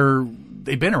mean,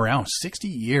 they've been around 60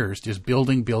 years, just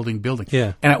building.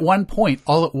 Yeah. And at one point,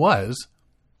 all it was,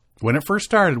 when it first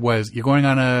started, was you're going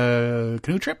on a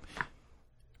canoe trip,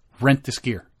 rent this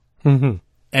gear. Mm-hmm.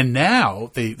 And now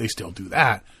they still do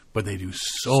that, but they do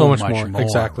so much more.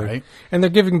 Exactly. Right? And they're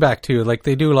giving back too. Like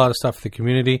they do a lot of stuff for the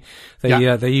community. They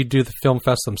do the film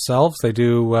fest themselves. They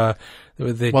do.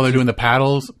 They're doing the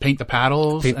paddles, paint the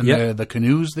paddles, and the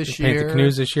canoes this year. Paint the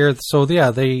canoes this year. So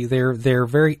they're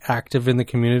very active in the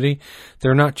community.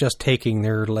 They're not just taking;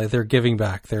 they're giving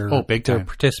back. They're big time. They're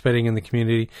participating in the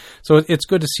community. So it's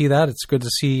good to see that. It's good to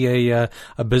see a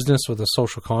business with a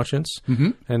social conscience.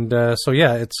 Mm-hmm. And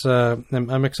it's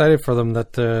I'm excited for them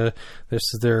that this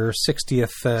is their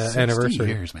 60th anniversary. 60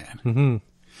 years, man. Mm-hmm.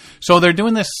 So they're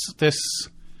doing this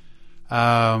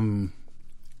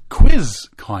quiz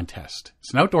contest.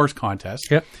 It's an outdoors contest.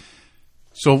 Yep.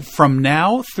 So from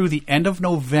now through the end of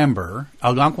November,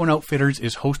 Algonquin Outfitters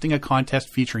is hosting a contest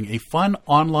featuring a fun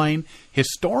online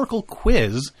historical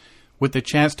quiz with the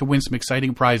chance to win some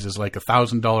exciting prizes like a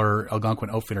 $1,000 Algonquin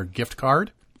Outfitter gift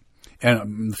card,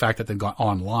 and the fact that they've got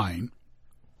online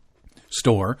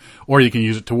store, or you can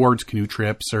use it towards canoe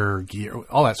trips or gear,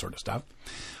 all that sort of stuff.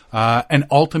 An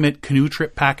ultimate canoe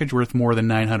trip package worth more than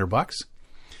 $900.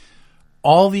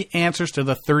 All the answers to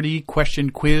the 30-question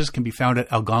quiz can be found at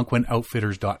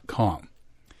algonquinoutfitters.com.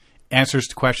 Answers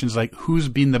to questions like who's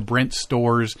been the Brent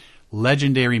Store's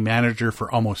legendary manager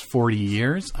for almost 40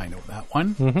 years? I know that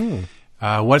one.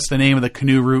 Mm-hmm. What's the name of the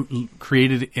canoe route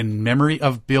created in memory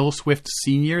of Bill Swift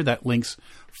Sr. that links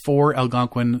 4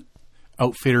 Algonquin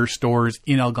Outfitter stores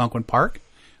in Algonquin Park?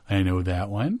 I know that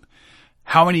one.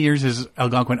 How many years is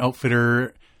Algonquin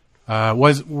Outfitter?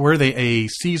 Were they a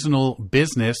seasonal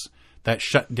business that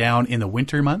shut down in the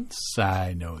winter months?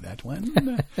 I know that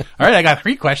one. All right, I got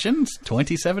 3 questions,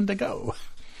 27 to go.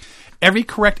 Every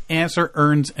correct answer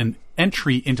earns an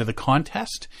entry into the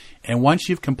contest, and once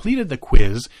you've completed the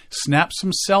quiz, snap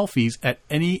some selfies at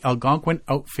any Algonquin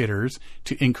Outfitters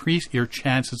to increase your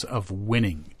chances of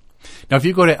winning. Now, if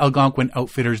you go to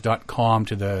algonquinoutfitters.com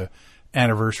to the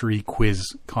anniversary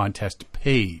quiz contest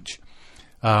page,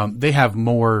 they have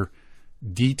more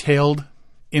detailed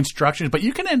instructions, but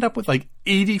you can end up with like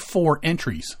 84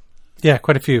 entries. Yeah,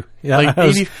 quite a few. Yeah, Like I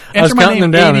was 80, enter my counting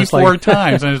name them down. 84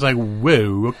 times, and it's like,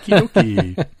 whoa,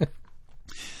 okie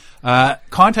dokie.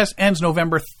 Contest ends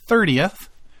November 30th.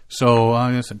 So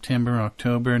August, September,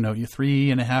 October, no, you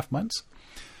 3.5 months.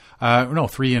 No,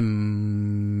 3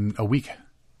 in a week.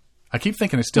 I keep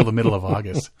thinking it's still the middle of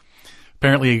August.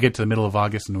 Apparently you get to the middle of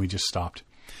August and we just stopped.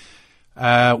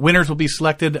 Winners will be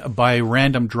selected by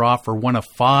random draw for one of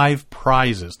 5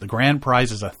 prizes. The grand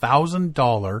prize is a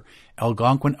 $1,000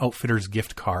 Algonquin Outfitters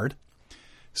gift card.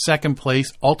 Second place,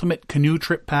 Ultimate Canoe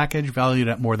Trip Package valued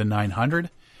at more than $900.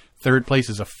 Third place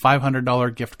is a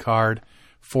 $500 gift card.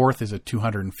 Fourth is a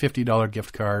 $250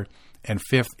 gift card. And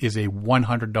fifth is a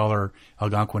 $100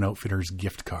 Algonquin Outfitters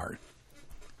gift card.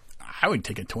 I would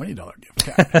take a $20 gift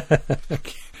card.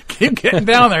 Keep getting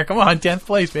down there. Come on, 10th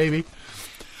place, baby.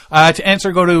 To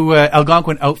answer, go to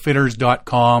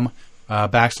algonquinoutfitters.com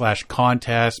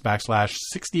 /contest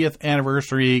 /60th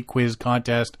anniversary quiz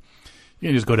contest. You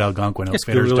can just go to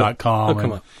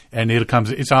algonquinoutfitters.com and it'll come.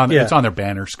 It's on their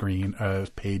banner screen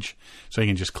page, so you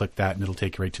can just click that and it'll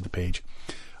take you right to the page.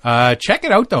 Check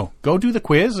it out though. Go do the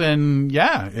quiz and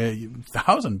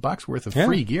 $1,000 worth of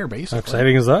free gear basically. How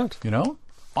exciting is that? You know,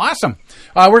 awesome.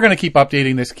 We're going to keep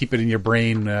updating this, keep it in your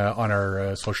brain on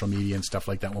our social media and stuff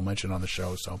like that. We'll mention on the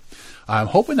show. So I'm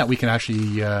hoping that we can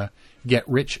actually get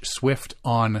Rich Swift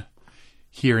on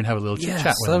here and have a little chit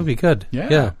chat with him. That would be good.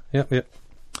 Yeah.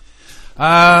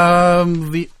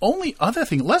 The only other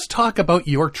thing, let's talk about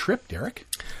your trip, Derek.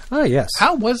 Oh, yes.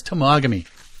 How was Temagami?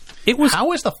 How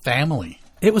was the family?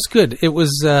 It was good. It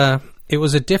was a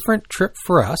different trip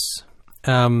for us.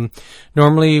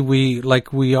 Normally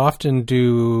we often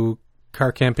do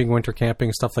car camping, winter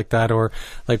camping, stuff like that, or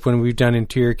like when we've done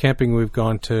interior camping, we've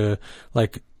gone to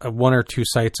like 1 or 2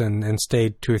 sites and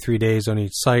stayed 2 or 3 days on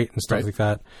each site and stuff like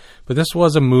that. But this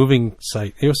was a moving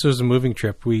site. This was a moving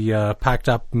trip. We packed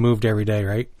up, moved every day,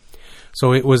 right?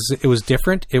 So it was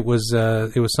different. It was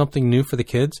something new for the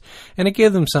kids, and it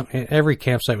gave them something. Every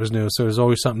campsite was new, so there was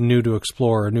always something new to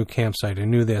explore, a new campsite, a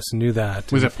new this, and new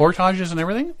that. Was it portages and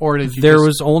everything, or did you? There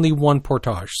was only one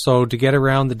portage, so to get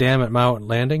around the dam at Mowat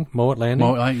Landing.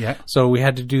 Yeah. So we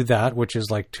had to do that, which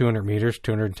is like 200 meters,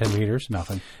 210 meters,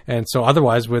 nothing. And so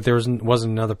otherwise, there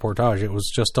wasn't another portage. It was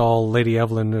just all Lady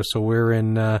Evelyn. So we're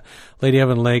in Lady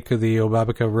Evelyn Lake, the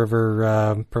Obabica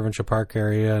River Provincial Park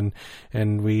area,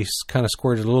 and we kind of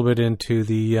squirted a little bit into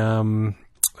the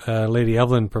Lady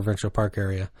Evelyn Provincial Park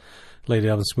area, Lady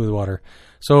Evelyn Smoothwater.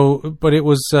 So, but it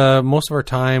was most of our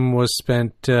time was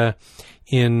spent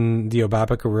in the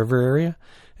Obabica River area,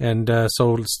 and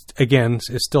so again,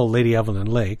 it's still Lady Evelyn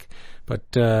Lake, but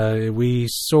we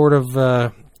sort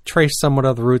of traced somewhat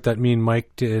of the route that me and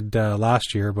Mike did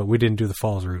last year, but we didn't do the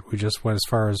falls route. We just went as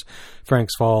far as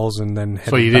Frank's Falls and then headed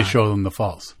So you back. did show them the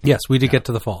falls. Yes, we did get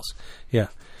to the falls. Yeah.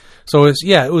 So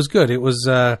it was good. It was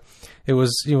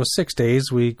 6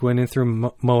 days. We went in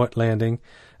through Mowat Landing,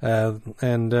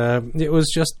 and it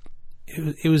was just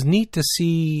it was neat to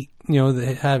see.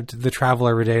 They have the travel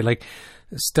every day. Like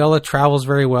Stella travels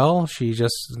very well. She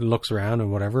just looks around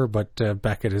and whatever. But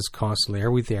Beckett is constantly,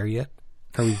 "Are we there yet?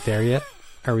 Are we there yet?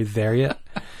 Are we there yet?"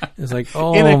 It's like,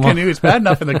 oh, in a canoe. It's bad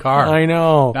enough in the car. I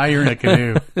know. Now you're in a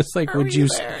canoe. It's like, would you?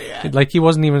 Like he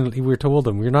wasn't even. We told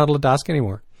him you're not allowed to ask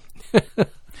anymore.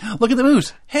 Look at the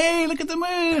moose. Hey, look at the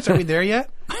moose. Are we there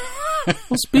yet?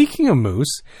 Well, speaking of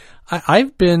moose,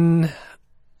 I've been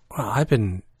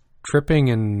tripping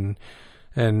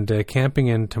and camping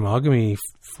in Temagami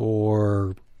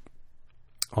for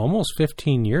almost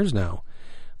 15 years now.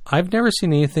 I've never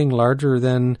seen anything larger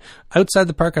than outside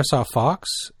the park. I saw fox,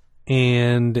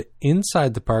 and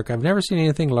inside the park, I've never seen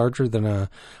anything larger than a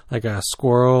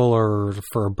squirrel, or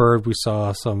for a bird, we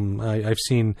saw some. I've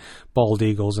seen bald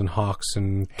eagles and hawks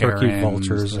and turkey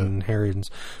vultures and herons,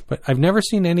 but I've never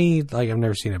seen any. I've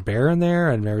never seen a bear in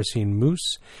there. I've never seen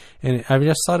moose, and I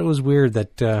just thought it was weird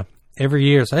that every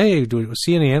year, it's, hey, do we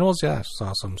see any animals? Yeah, I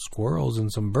saw some squirrels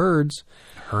and some birds.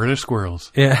 Herd of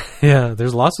squirrels. Yeah.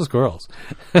 There's lots of squirrels.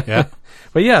 Yeah,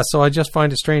 but yeah, so I just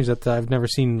find it strange that I've never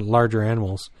seen larger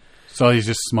animals. So these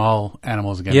just small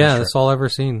animals again. Yeah, that's all I've ever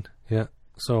seen. Yeah.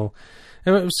 So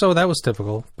that was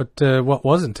typical. But what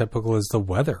wasn't typical is the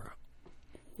weather.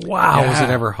 Wow, was it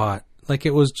ever hot? Like,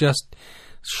 it was just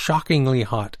shockingly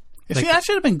hot. See, that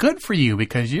should have been good for you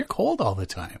because you're cold all the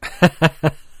time.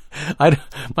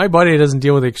 My body doesn't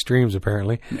deal with extremes,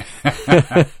 apparently.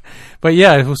 But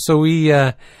yeah, so we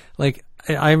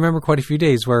I remember quite a few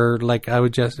days where like I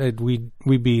would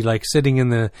we'd be like sitting in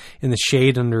the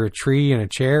shade under a tree in a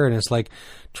chair, and it's like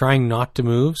trying not to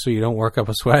move so you don't work up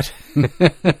a sweat.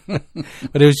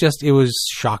 But it was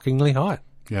shockingly hot.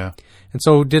 Yeah. And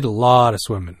so did a lot of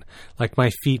swimming. Like my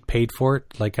feet paid for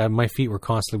it. Like my feet were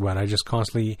constantly wet. I just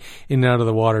constantly in and out of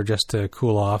the water just to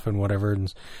cool off and whatever.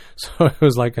 And so it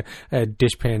was like I had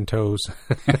dishpan toes.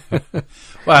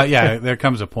 Well, yeah, there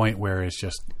comes a point where it's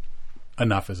just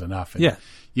enough is enough. And Yeah.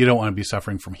 You don't want to be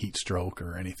suffering from heat stroke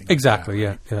or anything. Exactly.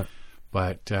 Like that, right?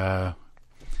 Yeah. But,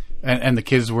 and the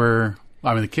kids were,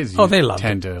 I mean, the kids they loved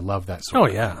tend to love that sort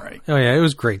of thing, right? Oh yeah. It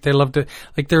was great. They loved it.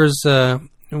 Like there's,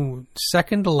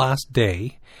 second to last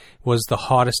day was the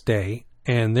hottest day,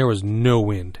 and there was no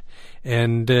wind,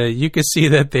 and you could see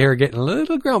that they were getting a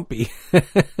little grumpy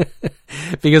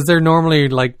because they're normally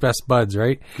like best buds,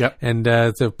 right? Yep. And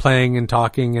they're playing and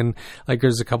talking, and like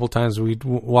there's a couple times we'd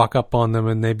walk up on them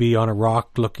and they'd be on a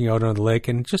rock looking out on the lake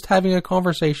and just having a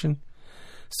conversation.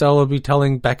 Stella would be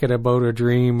telling Beckett about a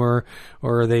dream, or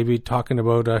they'd be talking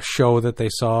about a show that they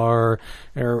saw,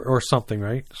 or something,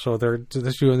 right? So they're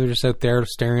just out there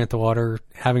staring at the water,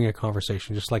 having a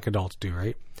conversation, just like adults do,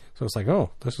 right? So it's like, oh,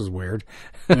 this is weird.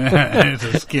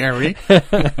 It's scary.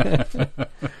 But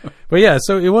yeah,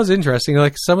 so it was interesting.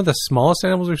 Like some of the smallest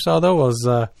animals we saw though was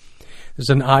there's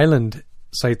an island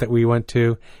site that we went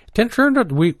to. It turned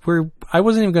out I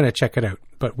wasn't even going to check it out,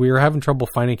 but we were having trouble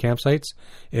finding campsites.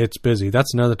 It's busy.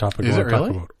 That's another topic Is we'll it talk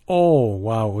really? about. Oh,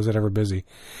 wow. Was it ever busy?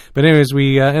 But anyways,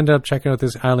 we ended up checking out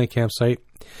this island campsite,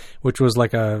 which was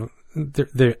like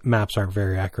the maps aren't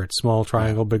very accurate. Small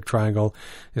triangle, big triangle.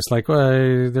 It's like,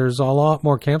 there's a lot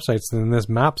more campsites than this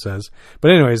map says.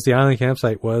 But anyways, the island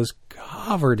campsite was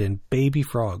covered in baby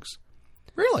frogs.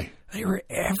 Really? They were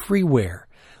everywhere.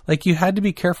 Like you had to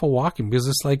be careful walking because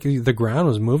it's like the ground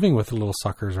was moving with the little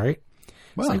suckers, right?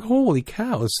 Wow. It's like, holy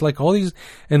cow. It's like all these,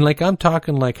 and like I'm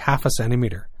talking like half a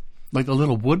centimeter. Like the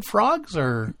little wood frogs,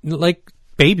 or Like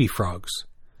baby frogs.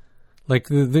 Like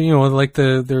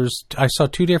I saw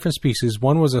two different species.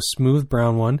 One was a smooth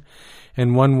brown one,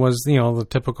 and one was, the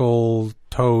typical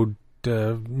toad,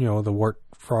 the wart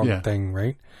frog thing,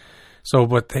 right? So,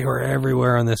 but they were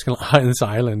everywhere on this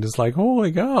island. It's like,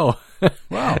 holy cow.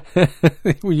 wow.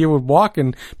 You would walk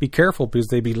and be careful because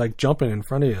they'd be like jumping in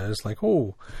front of you. It's like,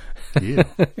 oh, Yeah.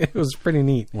 It was pretty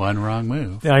neat. One wrong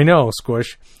move. I know,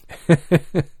 Squish.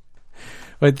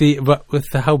 But with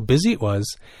how busy it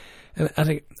was,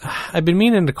 and I've been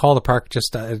meaning to call the park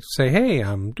just to say, hey,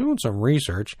 I'm doing some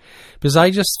research, because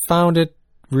I just found it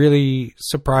really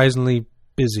surprisingly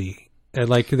busy.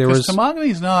 Like there was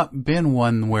Temagami's not been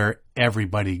one where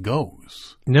everybody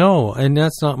goes. No, and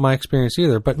that's not my experience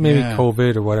either. But maybe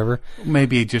COVID or whatever.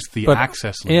 Maybe just the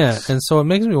access links. Yeah, and so it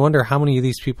makes me wonder how many of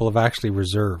these people have actually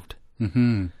reserved.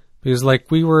 Mm-hmm. Because like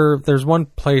there's one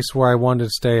place where I wanted to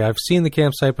stay. I've seen the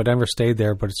campsite, but never stayed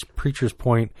there. But it's Preacher's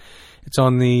Point. It's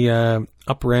on the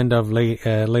upper end of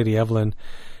Lady Evelyn,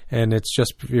 and it's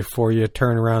just before you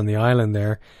turn around the island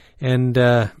there. And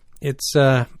it's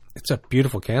a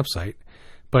beautiful campsite.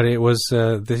 But it was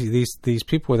these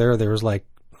people were there.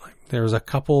 There was a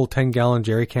couple 10-gallon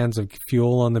jerry cans of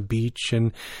fuel on the beach,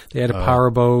 and they had a power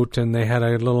boat, and they had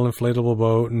a little inflatable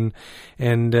boat,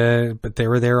 and but they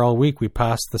were there all week. We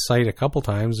passed the site a couple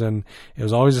times, and it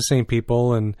was always the same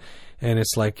people, and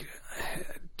it's like,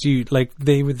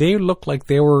 they looked like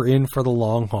they were in for the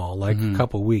long haul, like a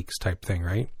couple weeks type thing,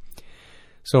 right?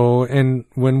 So, and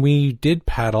when we did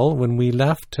paddle, when we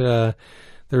left,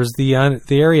 there's the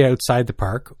area outside the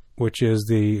park, which is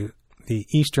the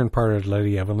eastern part of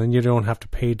Lady Evelyn. You don't have to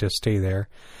pay to stay there.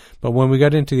 But when we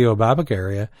got into the Obabak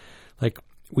area, like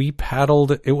we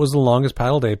paddled, it was the longest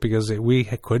paddle day because we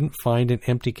couldn't find an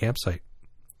empty campsite.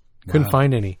 Couldn't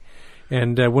find any.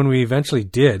 And when we eventually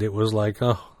did, it was like,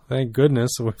 oh, thank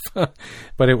goodness.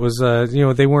 But it was,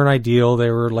 they weren't ideal.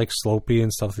 They were like slopey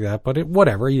and stuff like that. But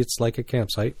whatever, it's like a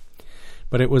campsite.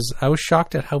 But I was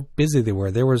shocked at how busy they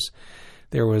were. There was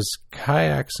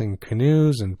kayaks and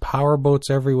canoes and power boats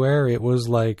everywhere. It was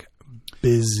like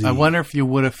busy. I wonder if you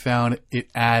would have found it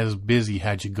as busy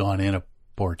had you gone in a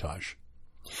portage.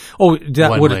 Oh,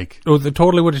 that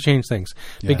totally would have changed things,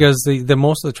 because the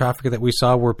most of the traffic that we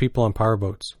saw were people on power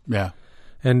boats. Yeah.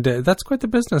 And that's quite the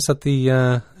business at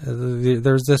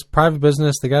there's this private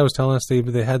business. The guy was telling us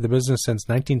they had the business since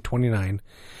 1929.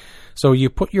 So you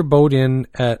put your boat in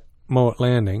at Mowat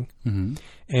Landing,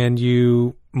 and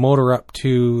you motor up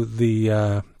to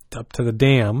the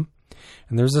dam,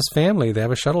 and there's this family. They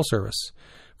have a shuttle service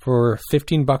for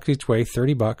 $15 each way,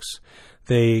 $30.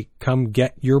 They come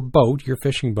get your boat, your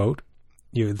fishing boat.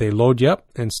 They load you up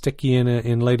and stick you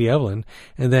in Lady Evelyn,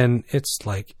 and then it's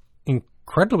like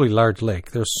incredibly large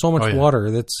lake. There's so much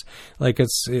water that's like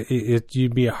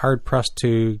you'd be hard pressed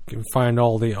to find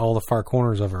all the far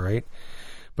corners of it, right?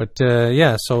 But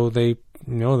so they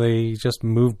just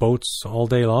move boats all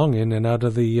day long in and out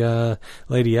of the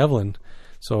Lady Evelyn.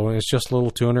 So it's just a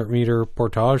little 200-meter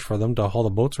portage for them to haul the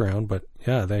boats around. But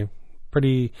yeah, they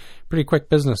pretty quick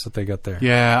business that they got there.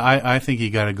 Yeah, I think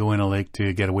you got to go in a lake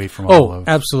to get away from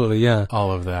absolutely, yeah,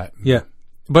 all of that. Yeah,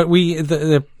 but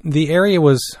the area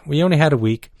we only had a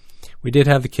week. We did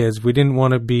have the kids. We didn't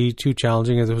want to be too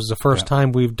challenging, as it was the first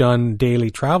time we've done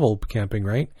daily travel camping,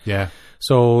 right? Yeah.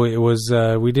 So it was.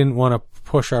 We didn't want to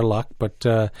push our luck, but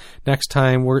next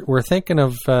time we're thinking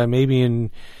of maybe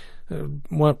in.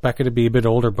 Want Becca to be a bit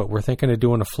older, but we're thinking of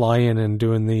doing a fly-in and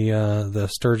doing the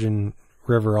Sturgeon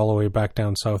River all the way back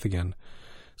down south again.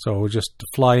 So we'll just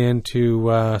fly into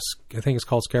I think it's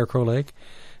called Scarecrow Lake,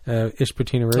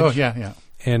 Ishpetina Ridge. Oh yeah.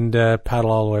 And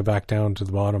paddle all the way back down to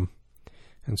the bottom.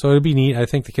 And so it'd be neat. I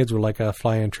think the kids would like a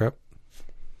fly-in trip.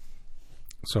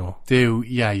 So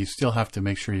you still have to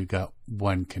make sure you got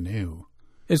one canoe.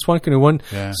 It's one canoe,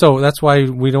 Yeah. So that's why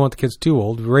we don't want the kids too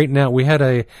old. Right now, we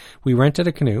rented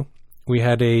a canoe. We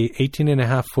had a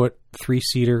 18.5-foot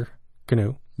 3-seater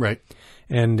canoe. Right.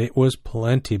 And it was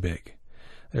plenty big.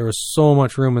 There was so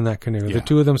much room in that canoe. Yeah. The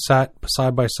two of them sat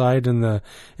side by side in the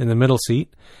middle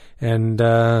seat, and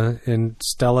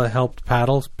Stella helped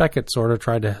paddle. Beckett sort of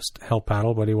tried to help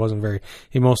paddle, but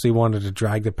he mostly wanted to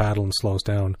drag the paddle and slow us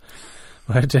down.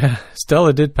 But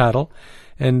Stella did paddle.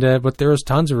 And but there was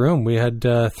tons of room. We had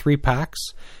 3 packs,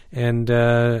 and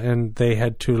they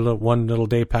had one little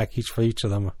day pack each for each of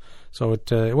them. So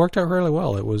it worked out really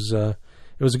well. It was a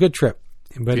good trip.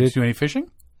 But did you do any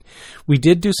fishing? We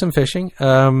did do some fishing.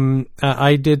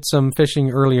 I did some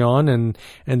fishing early on, and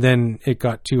then it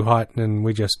got too hot, and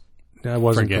I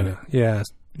wasn't gonna. Yeah,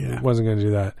 wasn't gonna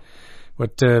do that.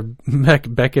 But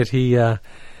Beckett,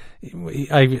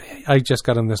 I just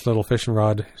got him this little fishing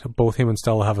rod. Both him and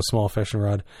Stella have a small fishing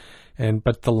rod,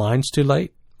 but the line's too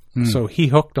light, so he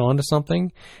hooked onto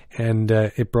something, and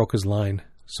it broke his line.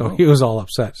 So he was all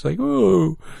upset. It's like,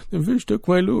 oh, the fish took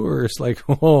my lure. It's like,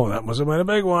 oh, that must have been a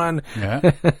big one.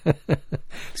 Yeah.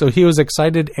 So he was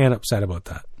excited and upset about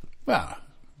that. Well,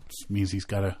 it means he's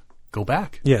got to go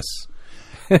back. Yes.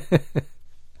 Because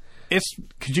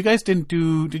you guys didn't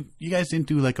do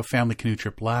like a family canoe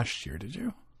trip last year, did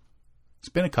you? It's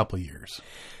been a couple of years.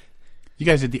 You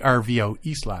guys did the RV out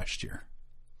east last year.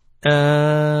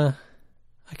 I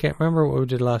can't remember what we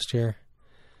did last year.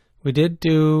 We did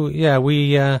do,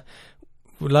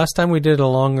 last time we did a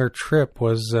longer trip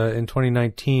was in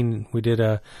 2019. We did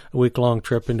a week-long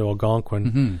trip into Algonquin.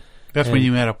 Mm-hmm. That's when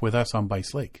you met up with us on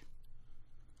Bice Lake.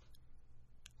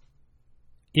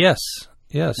 Yes.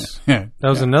 Yeah. That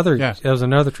was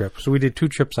another trip. So we did 2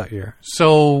 trips that year.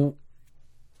 So,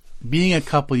 being a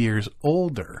couple years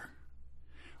older,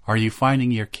 are you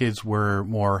finding your kids were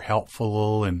more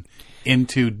helpful and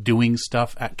into doing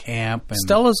stuff at camp? And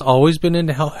Stella's always been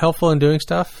into helpful in doing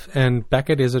stuff, and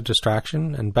Beckett is a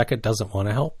distraction, and Beckett doesn't want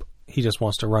to help. He just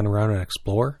wants to run around and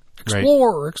explore,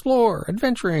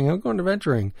 adventuring. I'm going to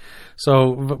adventuring.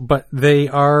 So, but they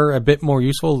are a bit more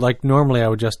useful. Like normally I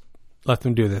would just let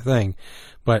them do their thing,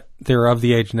 but they're of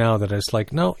the age now that it's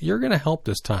like, no, you're going to help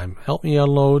this time. Help me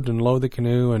unload and load the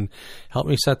canoe and help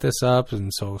me set this up.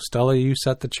 And so Stella, you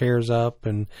set the chairs up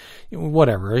and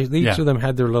whatever. Each of them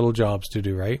had their little jobs to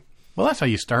do, right? Well, that's how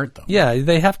you start, though. Yeah,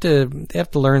 they have to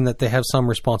learn that they have some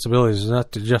responsibilities. They're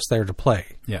not just there to play.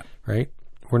 Yeah. Right?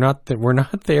 We're not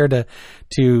there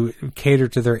to cater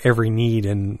to their every need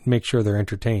and make sure they're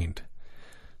entertained.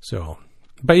 So,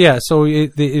 but yeah, so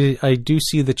I do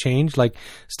see the change. Like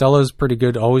Stella's pretty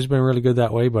good, always been really good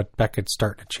that way, but Beckett's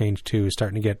starting to change too.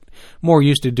 Starting to get more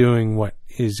used to doing what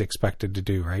is expected to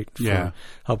do, right? Yeah.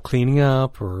 Help cleaning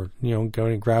up, or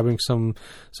going and grabbing some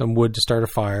wood to start a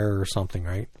fire or something,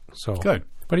 right? So good.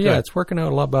 But yeah, it's working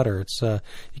out a lot better. It's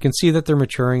you can see that they're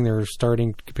maturing. They're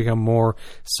starting to become more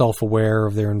self-aware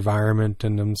of their environment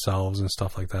and themselves and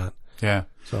stuff like that. Yeah.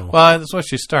 So, well, that's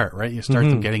what you start, right? You start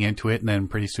them getting into it, and then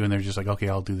pretty soon they're just like, okay,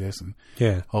 I'll do this, and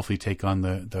hopefully take on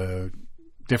the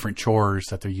different chores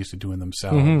that they're used to doing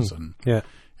themselves, and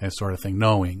that sort of thing.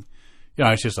 Knowing,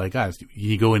 it's just like, guys,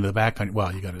 you go into the backcountry.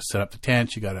 Well, you got to set up the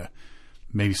tents. You got to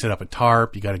maybe set up a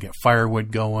tarp. You got to get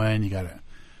firewood going. You got to,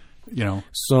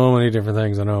 so many different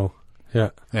things. I know. Yeah.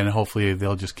 And hopefully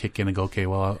they'll just kick in and go, okay,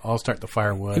 well, I'll start the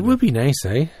firewood. It would be nice,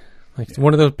 eh? Like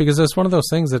one of those, because it's one of those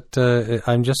things that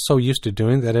I'm just so used to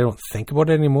doing that I don't think about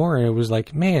it anymore. And it was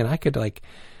like, man, I could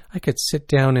sit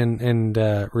down and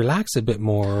relax a bit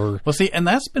more. Well, see, and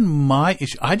that's been my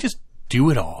issue. I just do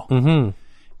it all. Mm-hmm.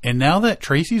 And now that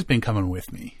Tracy's been coming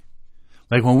with me,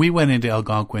 Like when we went into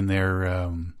Algonquin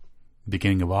there,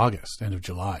 beginning of August, end of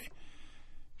July,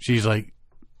 she's like,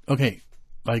 okay,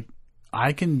 like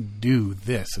I can do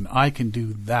this and I can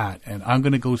do that and I'm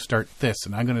going to go start this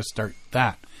and I'm going to start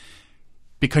that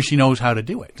because she knows how to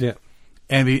do it. Yeah.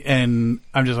 And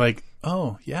I'm just like,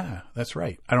 oh yeah, that's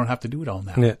right. I don't have to do it all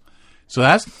now. Yeah. So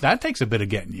that takes a bit of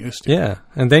getting used to. Yeah.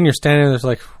 And then you're standing there, it's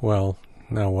like, well,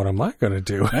 now what am I going to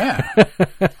do? Yeah.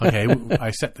 Okay.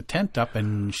 I set the tent up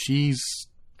and she's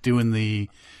doing the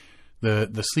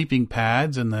sleeping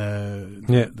pads and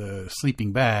the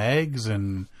sleeping bags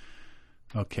and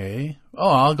okay. Oh,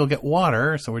 I'll go get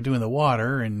water. So we're doing the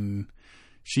water and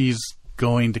she's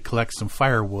going to collect some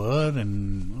firewood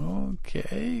and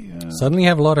okay. Suddenly you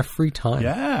have a lot of free time.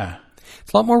 Yeah.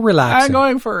 It's a lot more relaxing. I'm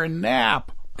going for a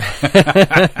nap.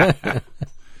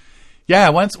 Yeah,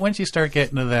 once you start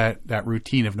getting to that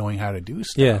routine of knowing how to do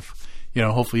stuff,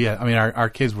 hopefully, I mean, our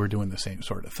kids were doing the same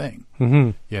sort of thing.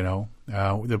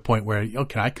 Mm-hmm. The point where,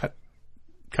 can I cut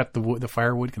the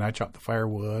firewood? Can I chop the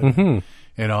firewood? Mm-hmm.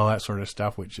 And all that sort of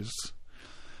stuff, which is,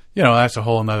 that's a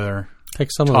whole nother take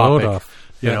some topic, of the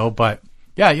load off. But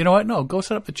yeah, you know what? No, go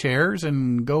set up the chairs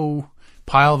and go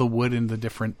pile the wood into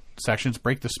different sections,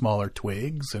 break the smaller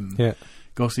twigs, and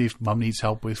go see if Mom needs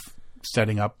help with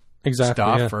setting up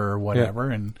stuff or whatever.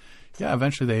 Yeah. And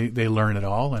eventually they learn it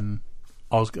all, and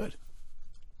all's good.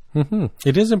 Mm-hmm.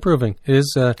 It is improving. It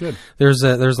is good. There's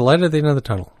a light at the end of the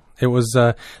tunnel. It was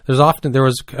there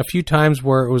was a few times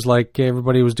where it was like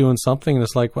everybody was doing something, and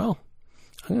it's like, well,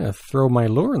 I'm going to throw my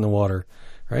lure in the water.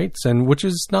 Right. And which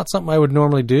is not something I would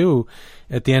normally do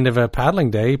at the end of a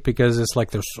paddling day because it's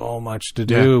like there's so much to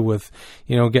do with,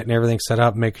 getting everything set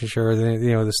up, making sure that,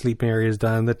 the sleeping area is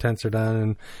done, the tents are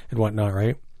done and whatnot.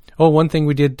 Right. Oh, one thing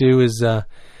we did do is,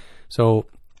 so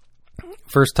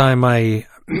first time I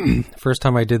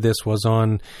did this was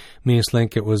on Meanest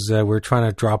Link. It was, we were trying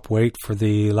to drop weight for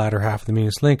the latter half of the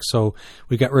Meanest Link. So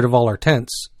we got rid of all our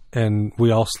tents and we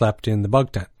all slept in the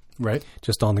bug tent. Right.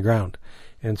 Just on the ground.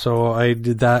 And so I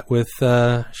did that with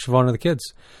Siobhan and the kids.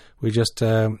 We just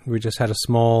had a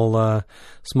small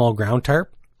ground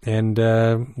tarp,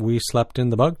 and we slept in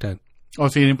the bug tent. Oh,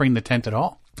 so you didn't bring the tent at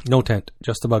all? No tent,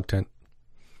 just the bug tent,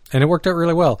 and it worked out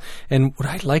really well. And what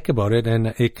I like about it,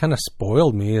 and it kind of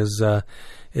spoiled me, is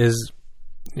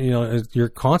you're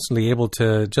constantly able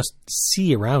to just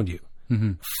see around you,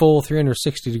 full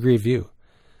 360-degree view.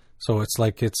 So it's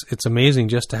like it's amazing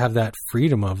just to have that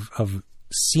freedom of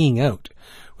seeing out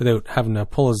without having to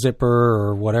pull a zipper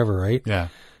or whatever, right? Yeah.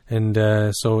 And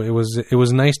so it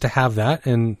was nice to have that,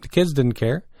 and the kids didn't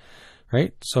care,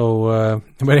 right? So,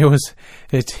 but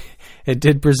it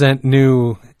did present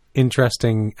new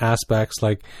interesting aspects.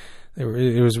 Like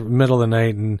it was middle of the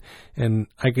night, and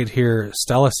I could hear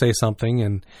Stella say something,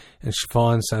 and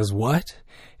Siobhan says, "What?"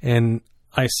 And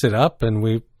I sit up, and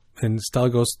Stella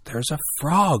goes, "There's a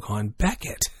frog on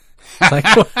Beckett." Like,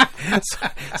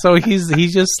 so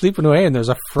he's just sleeping away, and there's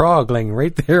a frog laying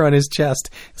right there on his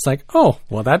chest. It's like, oh,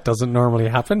 well, that doesn't normally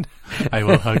happen. I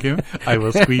will hug him, I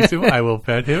will squeeze him, I will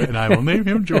pet him, and I will name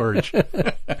him George.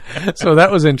 So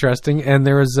that was interesting. And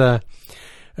there was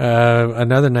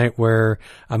another night where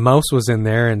a mouse was in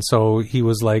there, and so he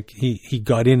was like, he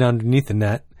got in underneath the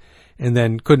net and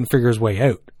then couldn't figure his way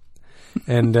out.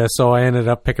 And so I ended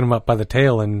up picking him up by the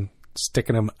tail and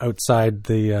sticking him outside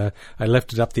I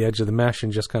lifted up the edge of the mesh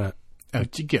and just kind of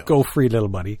out you go. Free, little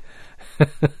buddy.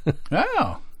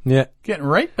 Oh. Yeah. Getting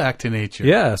right back to nature.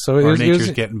 Yeah. So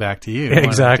nature's getting back to you.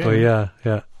 Exactly. Yeah.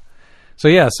 Yeah.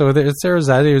 So there's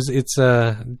that. It's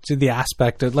to the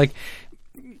aspect of, like,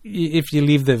 if you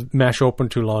leave the mesh open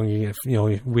too long,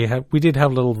 we did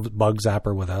have a little bug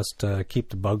zapper with us to keep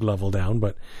the bug level down,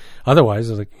 but otherwise,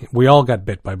 like, we all got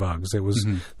bit by bugs. It was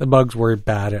the bugs were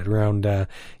bad at around 8,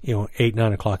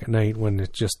 9 o'clock at night when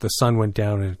the sun went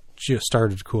down and it just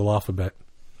started to cool off a bit.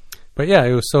 But yeah,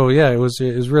 it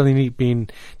was really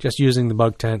neat just using the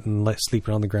bug tent and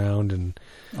sleeping on the ground, and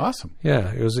awesome.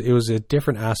 Yeah, it was a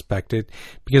different aspect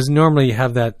because normally you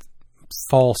have that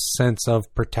false sense of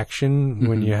protection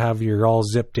when you're all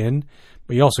zipped in,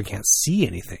 but you also can't see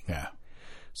anything. Yeah.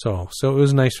 So it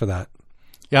was nice for that.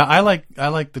 Yeah, I like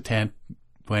the tent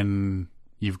when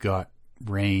you've got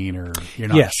rain or you're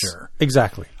not sure.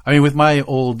 Exactly. I mean, with my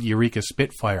old Eureka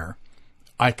Spitfire,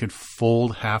 I could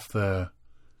fold half the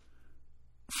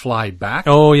fly back.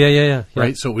 Oh, yeah.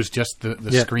 Right? So it was just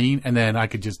the screen, and then I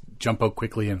could just jump out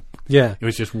quickly, and it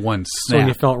was just one snap. So when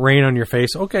you felt rain on your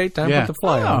face, okay, time to put the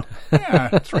fly on. Yeah,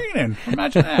 it's raining.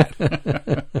 Imagine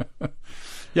that.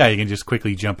 Yeah, you can just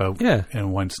quickly jump out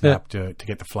in one snap to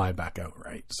get the fly back out,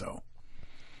 right? So,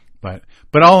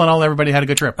 But all in all, everybody had a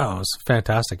good trip. Oh, it was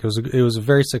fantastic. It was a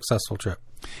very successful trip.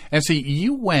 And see,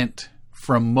 you went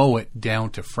from Mowat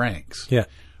down to Franks. Yeah.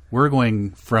 We're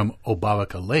going from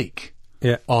Obavaka Lake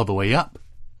Yeah. all the way up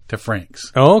to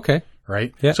Franks, Oh, okay.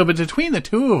 right? Yeah. So, but between the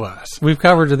two of us, We've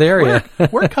covered the area.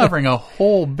 we're covering a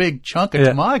whole big chunk of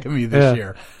Yeah. Temagami this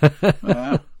year.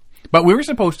 But we were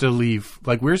supposed to leave,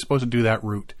 like we were supposed to do that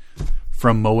route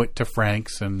from Mowat to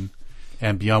Franks and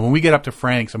beyond. When we get up to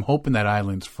Franks, I'm hoping that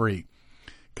island's free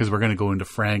because we're going to go into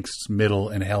Franks, Middle,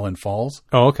 and Helen Falls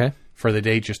Oh, okay. for the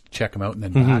day, just to check them out and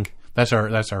then back. That's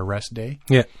our rest day.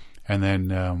 Yeah. And then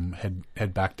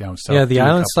head back down south. Yeah, the do a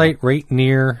island couple- site right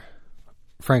near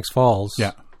Franks Falls.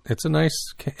 Yeah. It's a nice.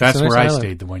 It's That's a nice where I island.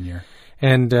 stayed the one year.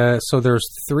 And so there's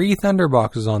 3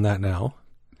 Thunderboxes on that now.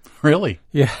 Really?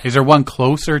 Yeah. Is there one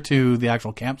closer to the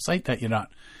actual campsite that you're not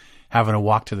having to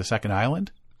walk to the second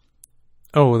island?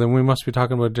 Oh, then we must be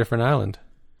talking about a different island.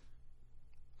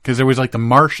 Because there was like the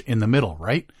marsh in the middle,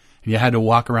 right? And you had to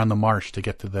walk around the marsh to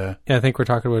get to the... Yeah, I think we're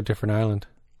talking about a different island.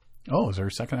 Oh, is there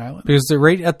a second island? Because they're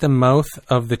right at the mouth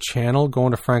of the channel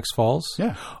going to Franks Falls.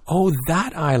 Yeah. Oh,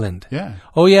 that island. Yeah.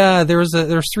 Oh yeah, there's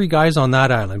 3 guys on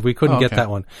that island. We couldn't Oh, get okay. that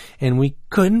one, and we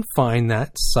couldn't find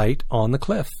that site on the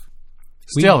cliff.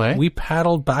 Still, We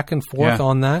paddled back and forth Yeah.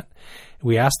 on that.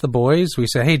 We asked the boys. We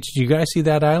said, "Hey, did you guys see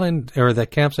that island or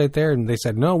that campsite there?" And they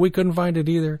said, "No, we couldn't find it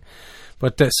either."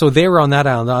 But so they were on that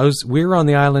island. We were on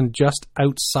the island just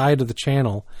outside of the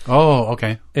channel, Oh,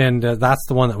 okay. and that's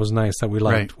the one that was nice that we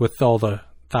liked Right. with all the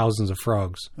thousands of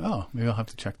frogs. Oh, maybe I'll have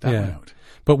to check that Yeah. one out.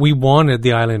 But we wanted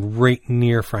the island right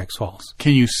near Franks Falls.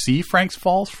 Can you see Franks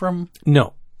Falls from...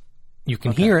 No, you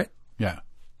can hear it, Yeah.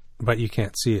 but you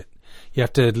can't see it. You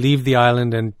have to leave the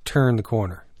island and turn the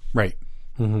corner. Right.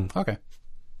 Mm-hmm. Okay.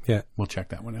 Yeah, We'll check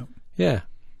that one out. yeah,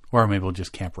 Or maybe we'll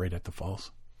just camp right at the falls.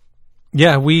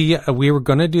 yeah. We were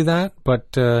going to do that,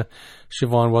 but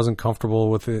Siobhan wasn't comfortable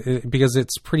with it because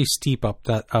it's pretty steep up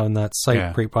on that site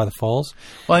Yeah. right by the falls.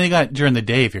 Well, you got, during the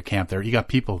day, if you're camped there, you got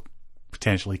people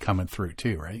potentially coming through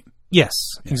too, right? Yes,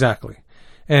 exactly.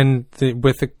 And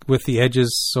with the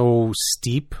edges so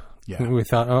steep, Yeah. we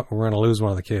thought, oh, we're going to lose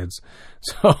one of the kids.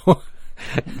 So.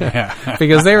 Yeah.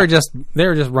 Because they were just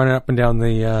running up and down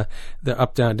the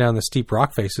down the steep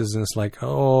rock faces, and it's like,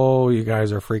 oh, you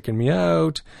guys are freaking me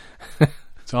out.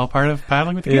 It's all part of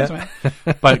paddling with the kids, Yeah.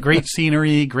 man. But great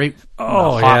scenery, great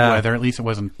hot yeah. weather. At least it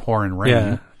wasn't pouring rain.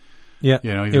 Yeah, yeah,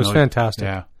 You know, it even was though- fantastic.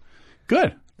 Yeah.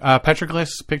 Good.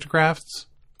 Petroglyphs, pictograpts.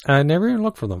 I never even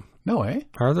looked for them. No, eh?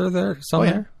 Are there some Oh,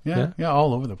 yeah. there? Yeah.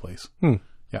 All over the place. Hmm.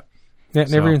 Yeah. Yeah,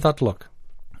 never So- even thought to look.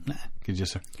 Gives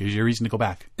you a reason to go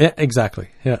back. Yeah, exactly.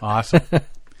 Yeah. Awesome.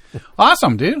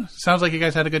 Awesome, dude. Sounds like you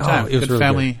guys had a good time. it was Good really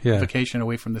family good. Yeah. vacation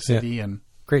away from the city and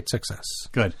Great success.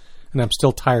 good. And I'm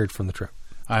still tired from the trip.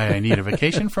 I need a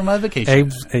vacation from a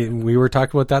vacation. Hey, we were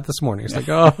talking about that this morning. It's like,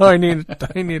 oh, I need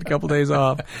a couple days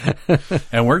off.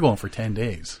 And we're going for 10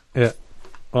 days. Yeah.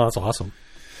 Well, that's awesome.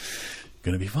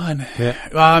 Going to be fun. Yeah.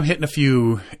 I'm hitting a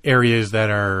few areas that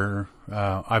are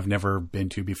I've never been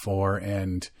to before,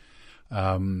 and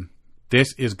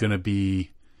this is going to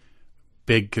be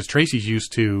big because Tracy's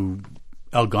used to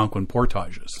Algonquin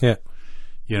portages. Yeah.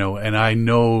 You know, and I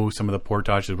know some of the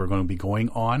portages we're going to be going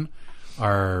on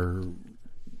are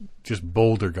just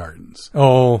boulder gardens.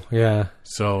 Oh, yeah.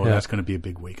 So Yeah. that's going to be a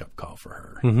big wake-up call for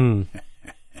her. Mm-hmm.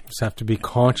 Just have to be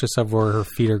conscious of where her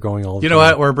feet are going all the You time. know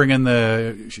what? We're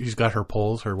bringing she's got her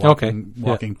poles, her walking, Okay. Yeah.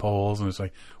 walking poles, and it's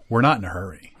like, we're not in a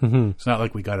hurry. Mm-hmm. It's not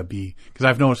like we got to be, because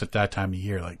I've noticed at that time of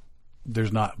year, like,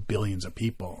 there's not billions of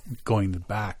people going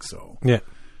back, so Yeah.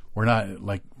 we're not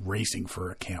like racing for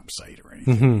a campsite or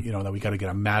anything. You know, that we got to get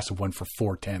a massive one for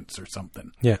 4 tents or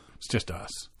something. Yeah. It's just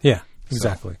us. Yeah.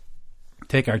 Exactly.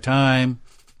 Take our time,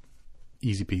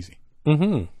 easy peasy.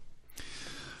 Mm-hmm.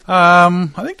 I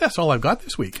think that's all I've got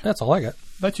this week. That's all I got.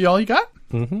 That's all you got?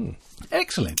 Mm-hmm.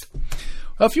 Excellent.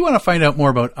 Well, if you want to find out more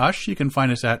about us, you can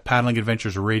find us at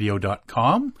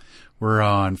paddlingadventuresradio.com. We're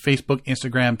on Facebook,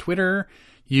 Instagram, Twitter.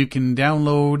 You can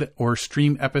download or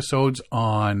stream episodes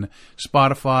on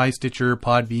Spotify, Stitcher,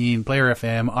 Podbean, Player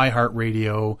FM,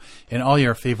 iHeartRadio, and all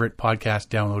your favorite podcast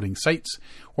downloading sites.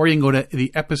 Or you can go to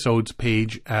the episodes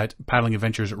page at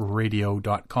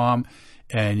paddlingadventuresradio.com,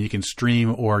 and you can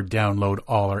stream or download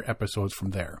all our episodes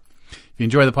from there. If you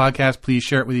enjoy the podcast, please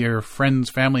share it with your friends,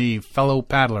 family, fellow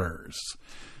paddlers.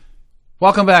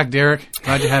 Welcome back, Derek.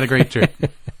 Glad you had a great trip.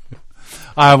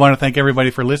 I want to thank everybody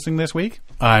for listening this week.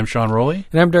 I'm Sean Rowley.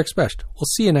 And I'm Derek Specht. We'll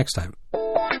see you next time.